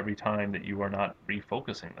kids every time that you are not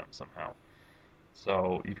refocusing them somehow.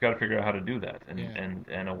 So you've got to figure out how to do that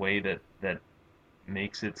in a way that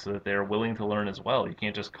makes it so that they're willing to learn as well. You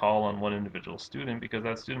can't just call on one individual student because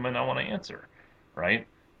that student might not want to answer, right?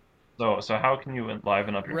 So how can you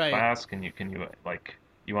enliven up your class? Can you like,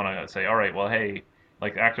 you want to say, all right, well, hey,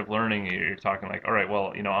 like active learning, you're talking like, all right,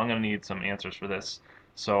 well, I'm going to need some answers for this.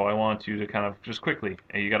 So I want you to kind of just quickly,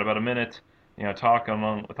 you got about a minute, talk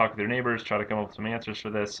with your neighbors, try to come up with some answers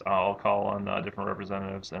for this. I'll call on different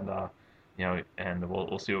representatives and and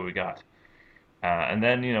we'll see what we got. And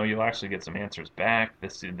then you'll actually get some answers back.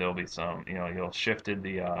 There'll be some you'll shifted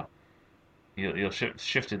the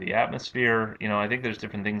shifted the atmosphere. I think there's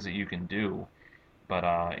different things that you can do, but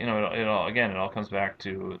it all comes back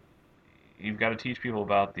to you've got to teach people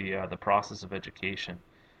about the process of education.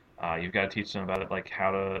 You've got to teach them about it, like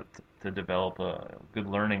how to develop good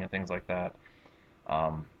learning and things like that.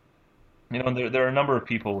 Um, there are a number of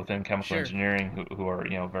people within chemical Sure. engineering who are,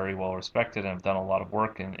 very well respected and have done a lot of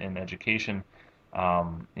work in education.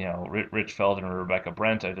 Rich Feldman and Rebecca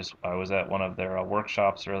Brent. I was at one of their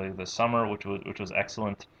workshops earlier this summer, which was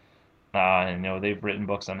excellent. And they've written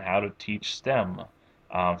books on how to teach STEM.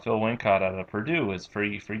 Phil Wincott out of Purdue has for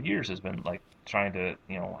years has been like trying to,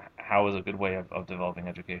 how is a good way of developing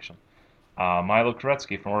education. Milo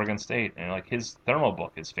Koretsky from Oregon State, and like his thermo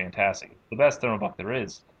book is fantastic. It's the best thermo book there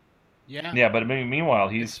is. Yeah. Yeah, but meanwhile,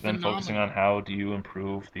 It's he's been focusing phenomenal. on how do you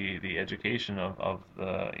improve the education of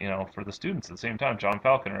the, for the students at the same time. John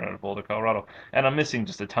Falconer out of Boulder, Colorado. And I'm missing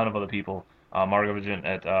just a ton of other people. Margo Vigent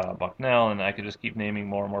at Bucknell, and I could just keep naming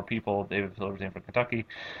more and more people. David Silverstein from Kentucky.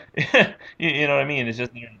 You know what I mean? It's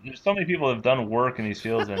just there's so many people that have done work in these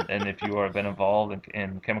fields, and if you have been involved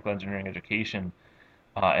in chemical engineering education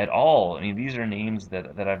at all, I mean, these are names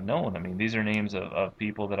that I've known. I mean, these are names of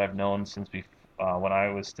people that I've known since when I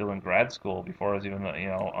was still in grad school, before I was even,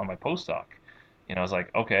 on my postdoc. I was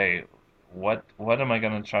like, okay, what am I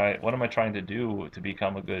going to try? What am I trying to do to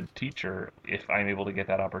become a good teacher if I'm able to get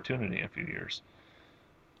that opportunity in a few years?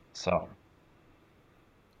 So,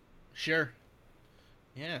 Sure.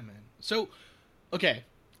 Yeah, man. So, okay.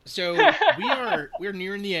 So we're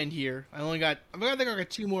nearing the end here. I think I've got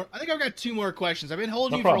two more. I think I've got two more questions. I've been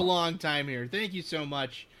holding no you for a problem. long time here. Thank you so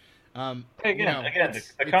much. Hey, You know, again,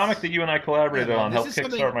 it's the comic that you and I yeah, collaborated man. on This helped is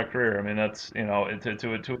something. kickstart my career. I mean, that's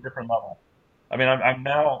to a different level. I mean, I'm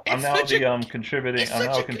It's now such the a. contributing It's I'm such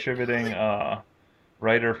now a a good contributing comic.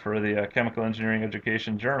 writer for the Chemical Engineering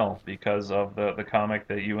Education Journal because of the comic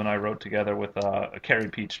that you and I wrote together with Carrie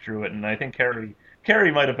Peach drew it, and I think Carrie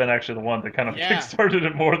might have been actually the one that kind of Yeah. kickstarted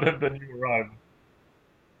it more than you or I.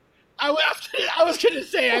 I was gonna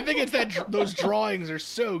say. I think it's those drawings are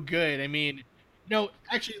so good. I mean, no,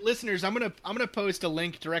 actually, listeners, I'm gonna post a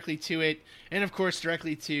link directly to it, and of course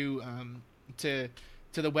directly to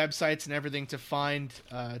to the websites and everything to find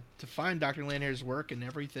Dr. Landher's work and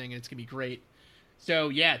everything. And it's gonna be great. So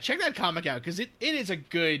yeah, check that comic out because it is a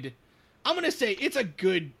good. I'm gonna say it's a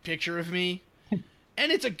good picture of me,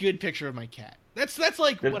 and it's a good picture of my cat. That's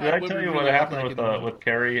like Did I what tell we you what really look happened like in the real world. with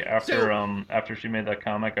Carrie So after she made that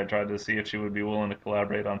comic? I tried to see if she would be willing to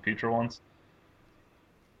collaborate on future ones.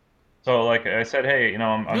 So like I said, hey,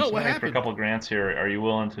 I'm no, what submitting for a happened? couple grants here. Are you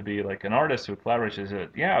willing to be like an artist who collaborates? She said,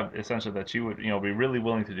 yeah, essentially that she would, be really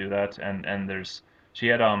willing to do that. And she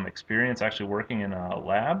had experience actually working in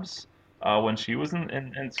labs when she was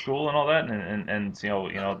in school and all that, and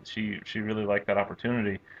she really liked that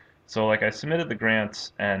opportunity. So like I submitted the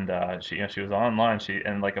grants, and she was online.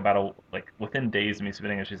 And like within days of me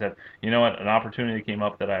submitting it, she said, you know what, an opportunity came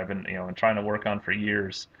up that I've been trying to work on for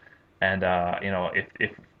years. And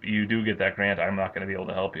if you do get that grant, I'm not going to be able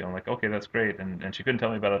to help you. I'm like, okay, that's great. And she couldn't tell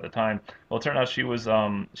me about it at the time. Well, it turned out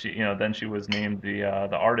then she was named the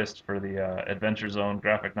artist for the Adventure Zone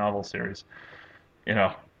graphic novel series. You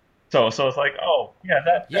know, so it's like, oh yeah,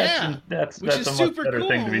 Yeah, which that's is a much super better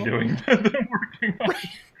thing to be cool. doing than working on.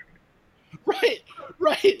 Right,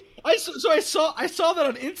 right. I saw that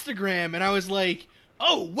on Instagram and I was like,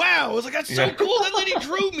 oh wow! I was like, that's so Yeah, cool. That lady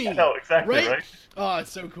drew me. no, exactly Right? right. Oh,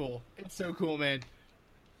 it's so cool. It's so cool, man.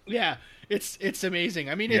 Yeah, it's amazing.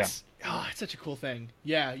 I mean, Yeah. it's such a cool thing.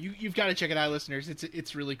 Yeah, you've got to check it out, listeners.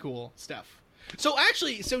 It's really cool stuff. So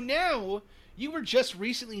actually, so now you were just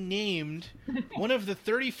recently named one of the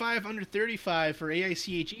 35 under 35 for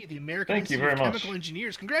AICHE, the American Thank you Institute very of Chemical much.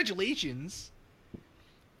 Engineers. Congratulations.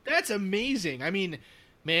 That's amazing. I mean,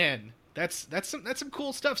 man, that's some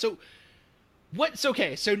cool stuff. So what's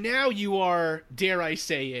okay? So now you are, dare I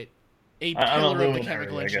say it, a I'm a pillar of the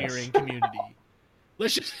chemical luminary, I guess. engineering community.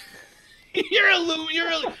 Let's just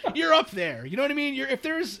you're up there. You know what I mean? If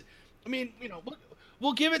there's, I mean,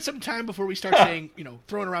 we'll give it some time before we start saying,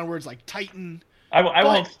 throwing around words like Titan. I But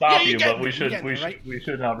won't yeah, stop you you, get but there. You get there, right? we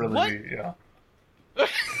should not What? really be. Yeah.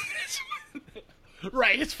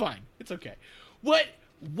 Right, it's fine. It's okay. What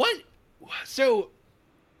what so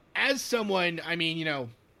as someone, I mean,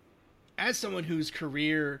 as someone whose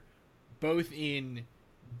career both in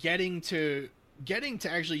getting to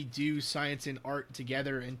actually do science and art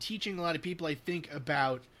together and teaching a lot of people, I think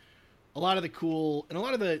about a lot of the cool and a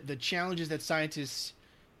lot of the challenges that scientists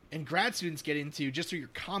and grad students get into just through your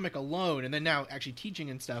comic alone, and then now actually teaching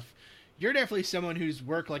and stuff. You're definitely someone whose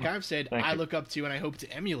work, like I've said, Thank I you. look up to and I hope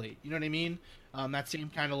to emulate. You know what I mean? That same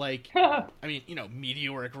kind of like, I mean,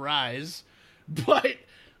 meteoric rise. But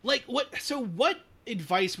like, what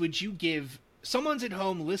advice would you give? Someone's at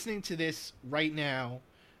home listening to this right now.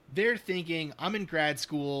 They're thinking, I'm in grad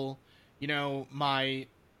school. My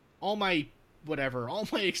all my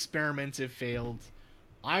experiments have failed.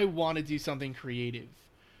 I want to do something creative.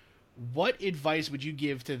 What advice would you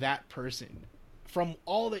give to that person from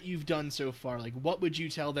all that you've done so far? Like, what would you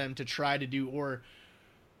tell them to try to do, or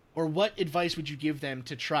what advice would you give them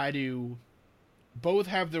to try to both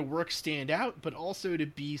have their work stand out, but also to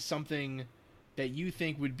be something that you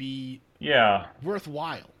think would be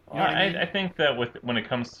worthwhile? You know what I mean? I think that when it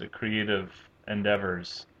comes to creative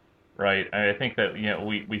endeavors, right, I think that,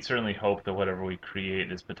 we certainly hope that whatever we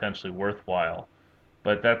create is potentially worthwhile.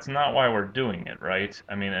 But that's not why we're doing it, right?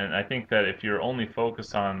 I mean, and I think that if you're only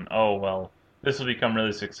focused on, oh, well, this will become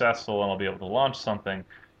really successful and I'll be able to launch something,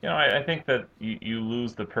 I think that you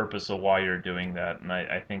lose the purpose of why you're doing that. And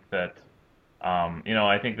I think that,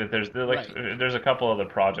 I think that there's a couple other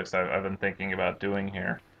projects I've been thinking about doing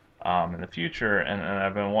here in the future, and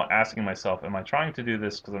I've been asking myself, am I trying to do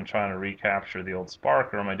this because I'm trying to recapture the old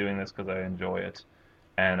spark, or am I doing this because I enjoy it?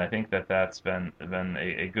 And I think that that's been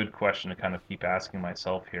a good question to kind of keep asking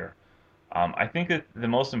myself here. I think that the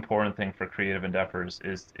most important thing for creative endeavors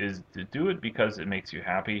is to do it because it makes you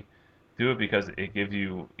happy. Do it because it gives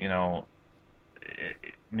you,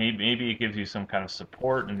 maybe it gives you some kind of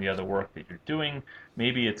support in the other work that you're doing.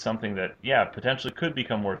 Maybe it's something that, potentially could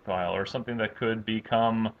become worthwhile, or something that could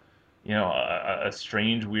become, a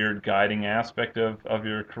strange, weird guiding aspect of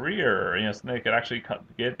your career, or, something that could actually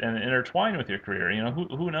get and intertwine with your career.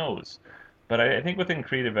 Who knows? But I think within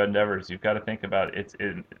creative endeavors, you've got to think about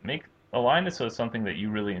align it so it's something that you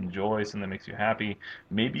really enjoy, something that makes you happy.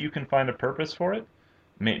 Maybe you can find a purpose for it.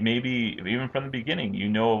 Maybe even from the beginning, you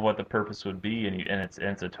know what the purpose would be, and it's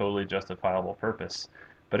a totally justifiable purpose.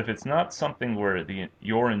 But if it's not something where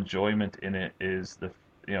your enjoyment in it is the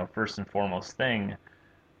first and foremost thing,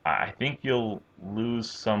 I think you'll lose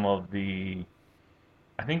some of the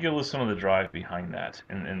drive behind that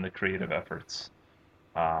in the creative efforts.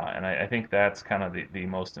 And I think that's kind of the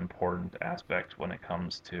most important aspect when it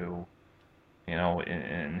comes to,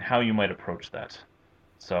 in how you might approach that.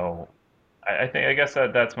 So I guess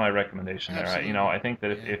that's my recommendation there. I think that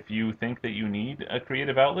if you think that you need a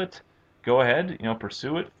creative outlet, go ahead,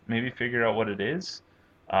 pursue it, maybe figure out what it is.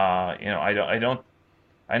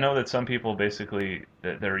 I know that some people basically,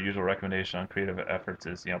 their usual recommendation on creative efforts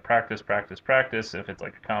is, practice, practice, practice. If it's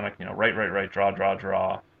like a comic, write, draw, draw,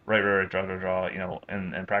 draw, write, draw, draw, draw,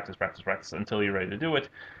 and practice, practice, practice until you're ready to do it.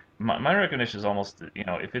 My recommendation is almost,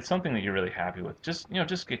 if it's something that you're really happy with, just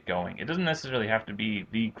get going. It doesn't necessarily have to be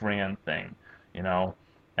the grand thing, And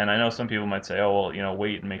I know some people might say, oh, well,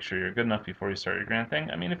 wait and make sure you're good enough before you start your grand thing.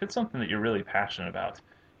 I mean, if it's something that you're really passionate about,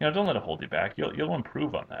 don't let it hold you back. You'll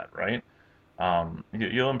improve on that, right?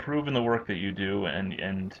 You'll improve in the work that you do,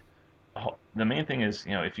 and the main thing is,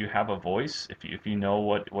 if you have a voice, if you know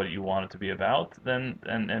what you want it to be about, then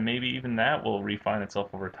and maybe even that will refine itself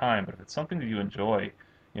over time. But if it's something that you enjoy,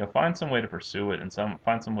 find some way to pursue it, and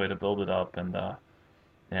find some way to build it up, and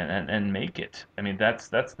make it. I mean, that's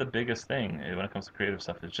the biggest thing when it comes to creative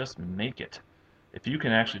stuff, is just make it. If you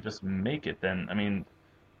can actually just make it, then I mean,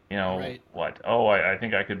 Right. what? Oh, I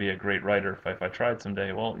think I could be a great writer if I tried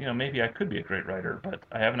someday. Well, maybe I could be a great writer, but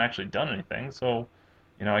I haven't actually done anything, so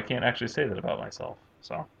I can't actually say that about myself.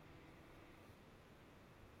 So.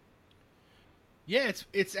 Yeah,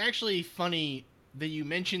 it's actually funny that you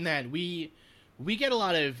mentioned that. We get a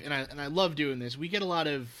lot of, and I love doing this. We get a lot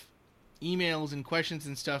of emails and questions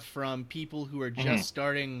and stuff from people who are just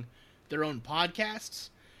starting their own podcasts,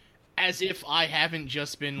 as if I haven't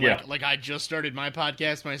just been like I just started my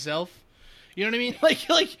podcast myself. You know what I mean?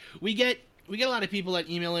 Like we get a lot of people that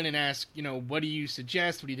email in and ask, what do you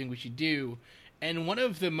suggest? What do you think we should do? And one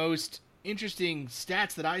of the most interesting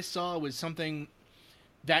stats that I saw was something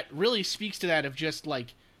that really speaks to that, of just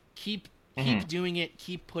like keep doing it,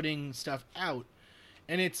 keep putting stuff out.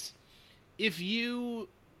 And it's if your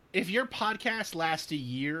podcast lasts a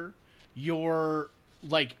year, you're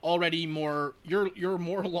like already you're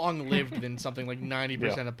more long lived than something like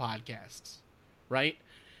 90% of podcasts, right?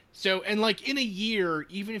 So, and like in a year,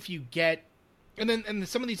 even if you get, and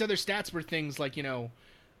some of these other stats were things like,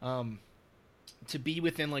 to be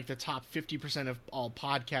within like the top 50% of all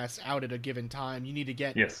podcasts out at a given time, you need to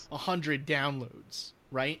get 100 downloads,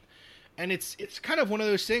 right? And it's kind of one of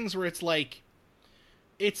those things where it's like,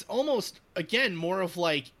 it's almost, again, more of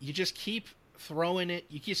like, you just keep throwing it,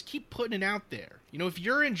 you just keep putting it out there. If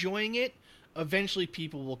you're enjoying it, eventually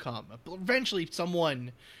people will come. Eventually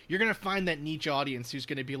you're going to find that niche audience who's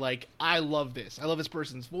going to be like, I love this. I love this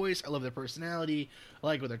person's voice. I love their personality. I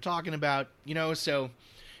like what they're talking about, so,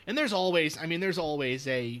 and there's always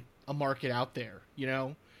a market out there,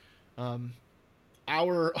 the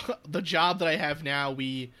job that I have now,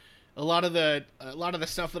 a lot of the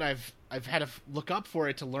stuff that I've had to look up for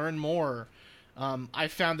it to learn more. I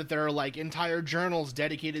found that there are like entire journals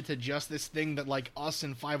dedicated to just this thing that like us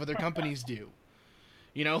and 5 other companies do.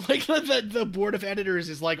 You know, like the board of editors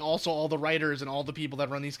is like also all the writers and all the people that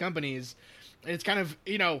run these companies. And it's kind of,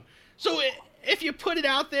 you know, so if you put it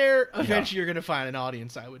out there, eventually you're going to find an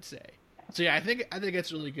audience, I would say. So yeah, I think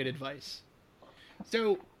it's really good advice.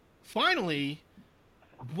 So finally,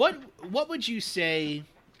 what would you say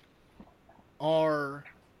are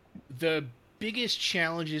the biggest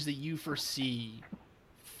challenges that you foresee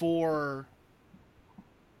for,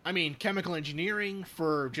 I mean, chemical engineering,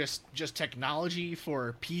 for just technology,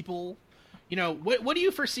 for people? You know, what do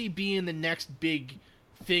you foresee being the next big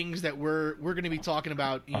things that we're going to be talking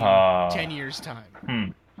about in 10 years'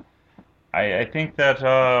 time? I think that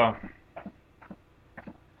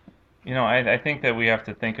you know, I think that we have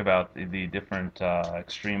to think about the different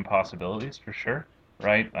extreme possibilities for sure,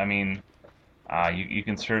 right? I mean, you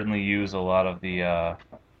can certainly use a lot of the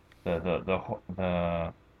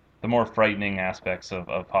more frightening aspects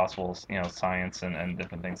of possible, you know, science and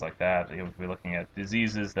different things like that. You know, if we're looking at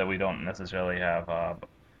diseases that we don't necessarily have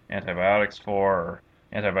antibiotics for, or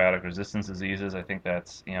antibiotic resistance diseases, I think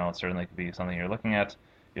that's, you know, it certainly could be something you're looking at.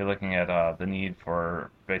 You're looking at the need for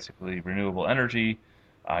basically renewable energy.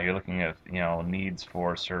 You're looking at, you know, needs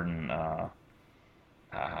for certain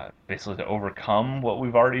basically to overcome what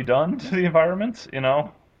we've already done to the environment. You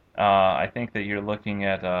know, I think that you're looking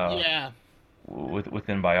at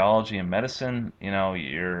within biology and medicine. You know,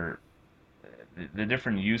 the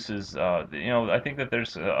different uses. You know, I think that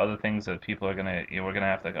there's other things that people are gonna, you know, we're gonna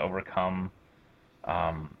have to overcome.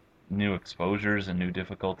 New exposures and new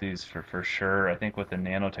difficulties for sure. I think with the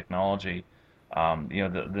nanotechnology, you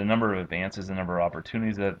know, the number of advances, the number of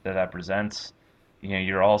opportunities that presents, you know,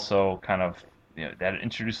 you're also kind of, you know, that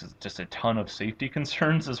introduces just a ton of safety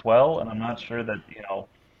concerns as well. And I'm not sure that, you know,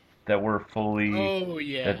 that we're fully,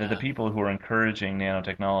 that the people who are encouraging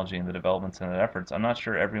nanotechnology and the developments and the efforts, I'm not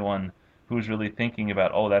sure everyone who's really thinking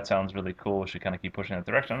about, oh, that sounds really cool, we should kind of keep pushing that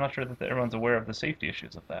direction. I'm not sure that everyone's aware of the safety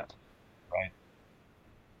issues of that. Right.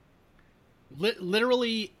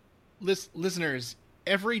 Literally, listeners,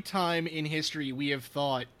 every time in history we have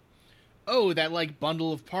thought, oh, that like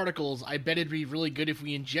bundle of particles, I bet it'd be really good if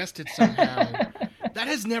we ingest it somehow. That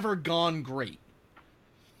has never gone great.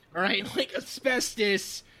 All right, like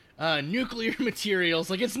asbestos, nuclear materials,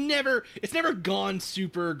 like it's never gone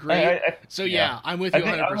super great. So yeah, I'm with you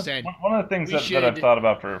 100%. One of the things that I've thought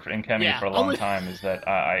about in chemistry for a long time is that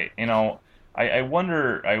I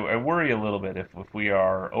wonder, I worry a little bit if we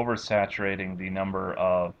are oversaturating the number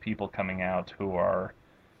of people coming out who are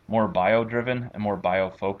more bio-driven and more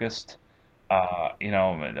bio-focused, you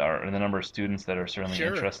know, or the number of students that are certainly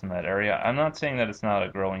interested in that area. I'm not saying that it's not a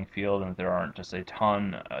growing field and that there aren't just a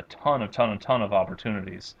ton of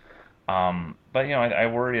opportunities. But, you know, I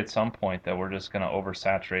worry at some point that we're just going to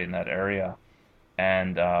oversaturate in that area,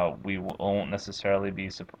 and we won't necessarily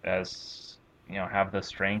be as, you know, have the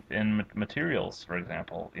strength in materials, for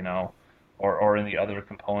example, you know, or in the other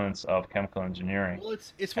components of chemical engineering. Well,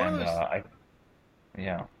 it's one of those.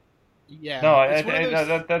 Yeah. Yeah. No,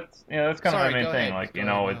 that's you know, that's kind of my main thing. Like, you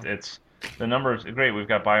know, it's the number of great. We've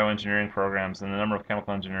got bioengineering programs and the number of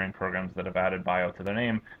chemical engineering programs that have added bio to their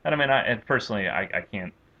name. And I mean, I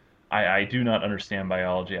can't. I do not understand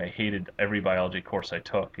biology. I hated every biology course I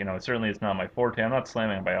took. You know, certainly it's not my forte. I'm not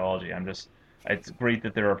slamming biology. I'm just. It's great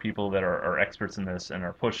that there are people that are experts in this and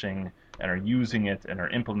are pushing and are using it and are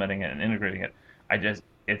implementing it and integrating it. I just,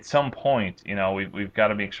 at some point, you know, we've got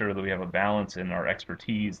to make sure that we have a balance in our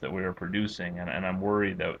expertise that we are producing. And I'm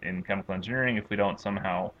worried that in chemical engineering, if we don't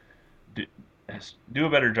somehow do a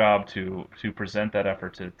better job to present that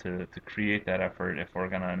effort, to create that effort, if we're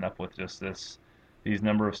going to end up with just these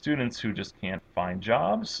number of students who just can't find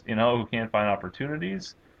jobs, you know, who can't find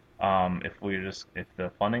opportunities. If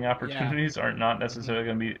the funding opportunities are not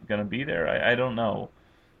necessarily going to be there, I don't know.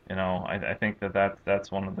 You know, I think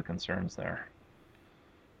that's one of the concerns there.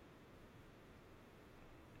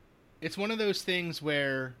 It's one of those things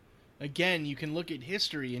where, again, you can look at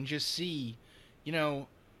history and just see, you know,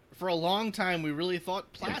 for a long time we really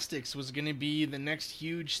thought plastics was going to be the next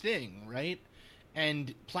huge thing, right?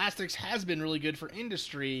 And plastics has been really good for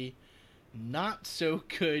industry, not so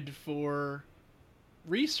good for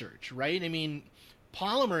research, right? I mean,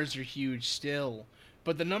 polymers are huge still,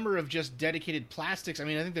 but the number of just dedicated plastics, I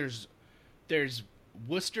mean, I think there's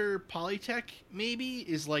Worcester Polytech maybe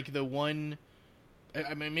is like the one,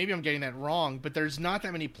 I mean, maybe I'm getting that wrong, but there's not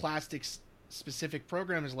that many plastics specific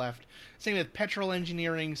programs left. Same with petrol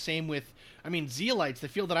engineering, same with, I mean, zeolites, the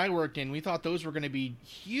field that I worked in, we thought those were going to be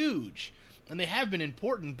huge. and they have been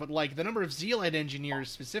important, but like the number of zeolite engineers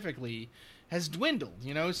specifically has dwindled,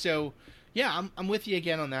 you know. So yeah, I'm with you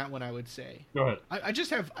again on that one. I would say. Go ahead. I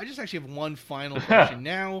just actually have one final question.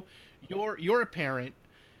 Now, you're a parent,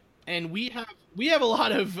 and we have a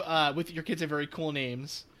lot of with your kids have very cool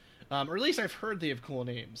names. Or at least I've heard they have cool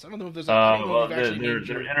names. I don't know if there's. Well, they're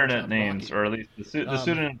internet names, or at least the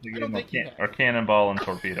pseudonyms they give them are Cannonball and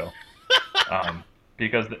Torpedo,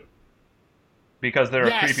 because there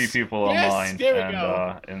are creepy people online,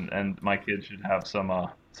 and my kids should have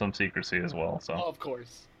some secrecy as well. So of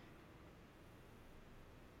course,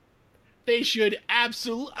 they should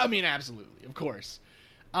absolutely, of course.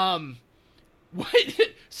 What?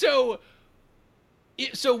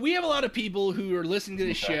 So we have a lot of people who are listening to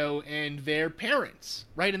this show, and they're parents,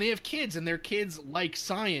 right? And they have kids, and their kids like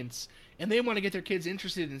science, and they want to get their kids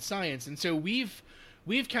interested in science. And so we've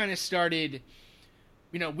kind of started,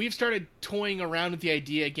 we've started toying around with the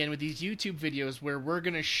idea again with these YouTube videos where we're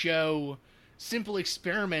going to show simple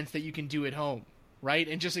experiments that you can do at home, right?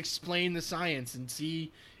 And just explain the science and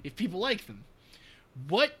see if people like them.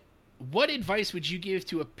 What advice would you give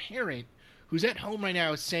to a parent who's at home right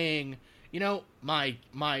now saying, my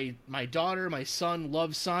daughter, my son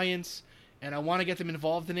loves science, and I want to get them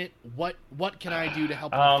involved in it. What can I do to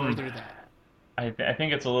help them further that? I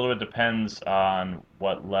think it's a little bit depends on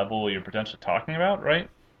what level you're potentially talking about, right?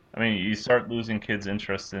 I mean, you start losing kids'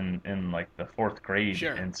 interest in like the fourth grade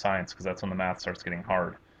in science, because that's when the math starts getting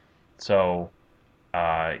hard. So,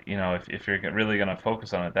 if you're really going to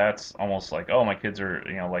focus on it, that's almost like, oh, my kids are,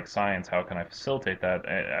 like science. How can I facilitate that?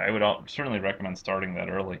 I would certainly recommend starting that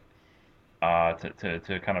early.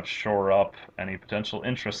 To kind of shore up any potential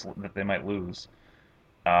interest that they might lose.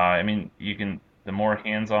 I mean, the more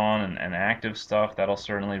hands-on and active stuff, that'll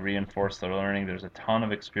certainly reinforce the learning. There's a ton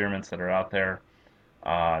of experiments that are out there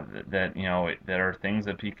that are things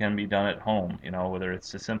that can be done at home. Whether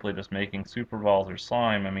it's simply just making super balls or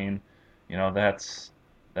slime. I mean,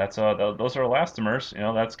 those are elastomers.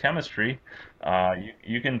 That's chemistry.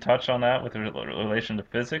 You can touch on that with relation to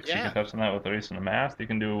physics. You can touch on that with relation to math. You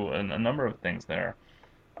can do a number of things there.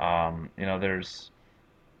 There's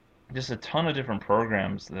just a ton of different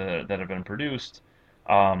programs that have been produced.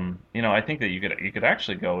 I think that you could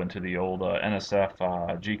actually go into the old NSF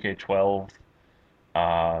GK12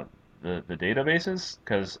 the databases,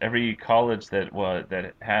 because every college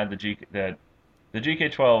that had the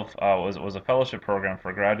GK12 was a fellowship program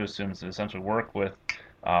for graduate students to essentially work with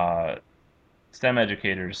STEM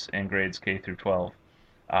educators in grades K through 12.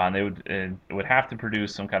 And they would have to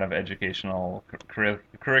produce some kind of educational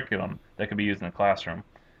curriculum that could be used in the classroom.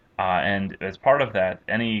 And as part of that,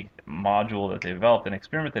 any module that they developed, an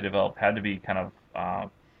experiment they developed, had to be kind of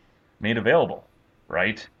made available,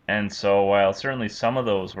 right? And so while certainly some of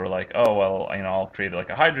those were like, oh, well, I'll create like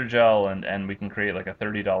a hydrogel and we can create like a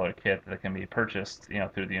 $30 kit that can be purchased,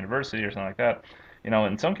 through the university or something like that.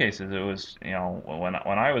 In some cases it was, when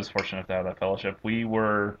I was fortunate to have that fellowship, we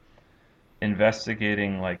were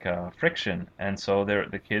investigating like friction. And so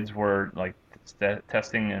the kids were like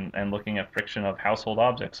testing and looking at friction of household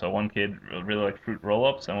objects. So one kid really liked fruit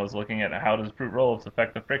roll-ups and was looking at how does fruit roll-ups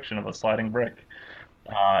affect the friction of a sliding brick.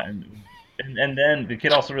 And then the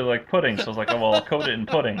kid also really liked pudding, so I was like, oh, well, I'll coat it in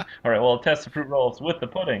pudding. All right, well, I'll test the fruit roll-ups with the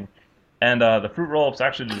pudding. And the fruit roll-ups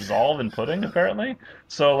actually dissolve in pudding, apparently.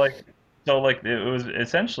 So it was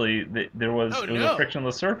essentially, it was a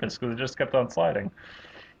frictionless surface, because it just kept on sliding.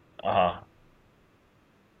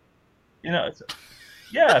 It's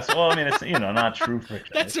not true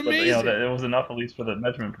friction. That's amazing. But, it was enough, at least for the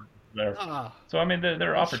measurement there. So I mean,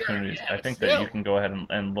 there are opportunities. Sure, yeah, I think that you can go ahead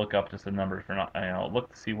and look up just the numbers for look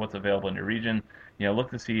to see what's available in your region. Look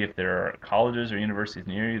to see if there are colleges or universities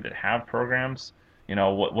near you that have programs.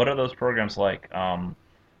 What are those programs like? There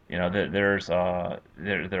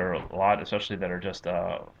are a lot, especially that are just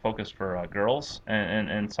focused for girls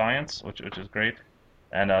and science, which is great.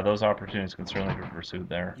 And those opportunities can certainly be pursued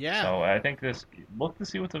there. Yeah. So I think look to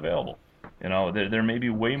see what's available. There may be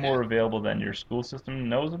way more available than your school system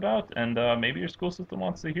knows about, and maybe your school system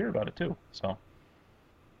wants to hear about it too. So.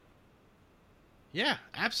 Yeah,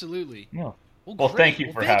 absolutely. Yeah. Well, thank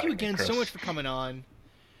you for having me, thank you again Chris. So much for coming on.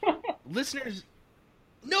 Listeners,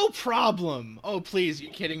 no problem. Oh, please,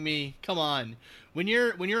 you're kidding me. Come on. When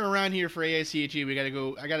you're around here for AICHE, we gotta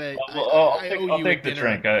go. I'll take the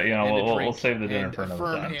drink. We'll save the dinner for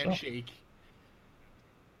another time. Handshake. So.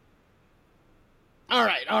 All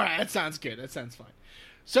right. That sounds good. That sounds fine.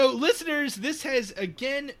 So, listeners, this has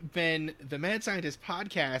again been the Mad Scientist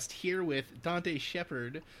Podcast here with Dante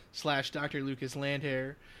Shepard / Dr. Lucas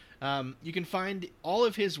Landherr. You can find all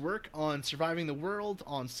of his work on Surviving the World,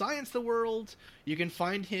 on Science the World. You can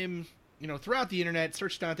find him throughout the internet,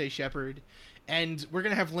 search Dante Shepherd, and we're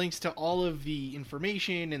going to have links to all of the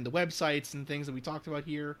information and the websites and things that we talked about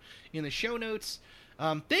here in the show notes.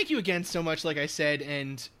 Thank you again so much, like I said,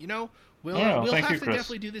 and, we'll have to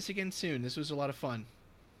definitely do this again soon. This was a lot of fun.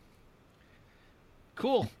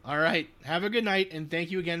 Cool. All right. Have a good night, and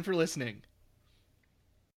thank you again for listening.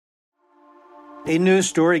 A news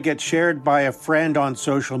story gets shared by a friend on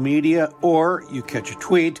social media, or you catch a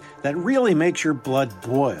tweet that really makes your blood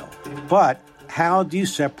boil. But how do you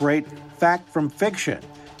separate fact from fiction?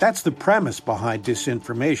 That's the premise behind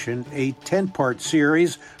Disinformation, a 10-part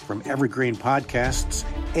series from Evergreen Podcasts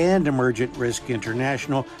and Emergent Risk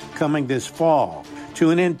International coming this fall.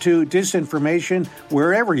 Tune into Disinformation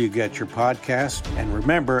wherever you get your podcasts, and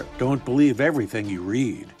remember, don't believe everything you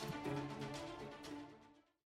read.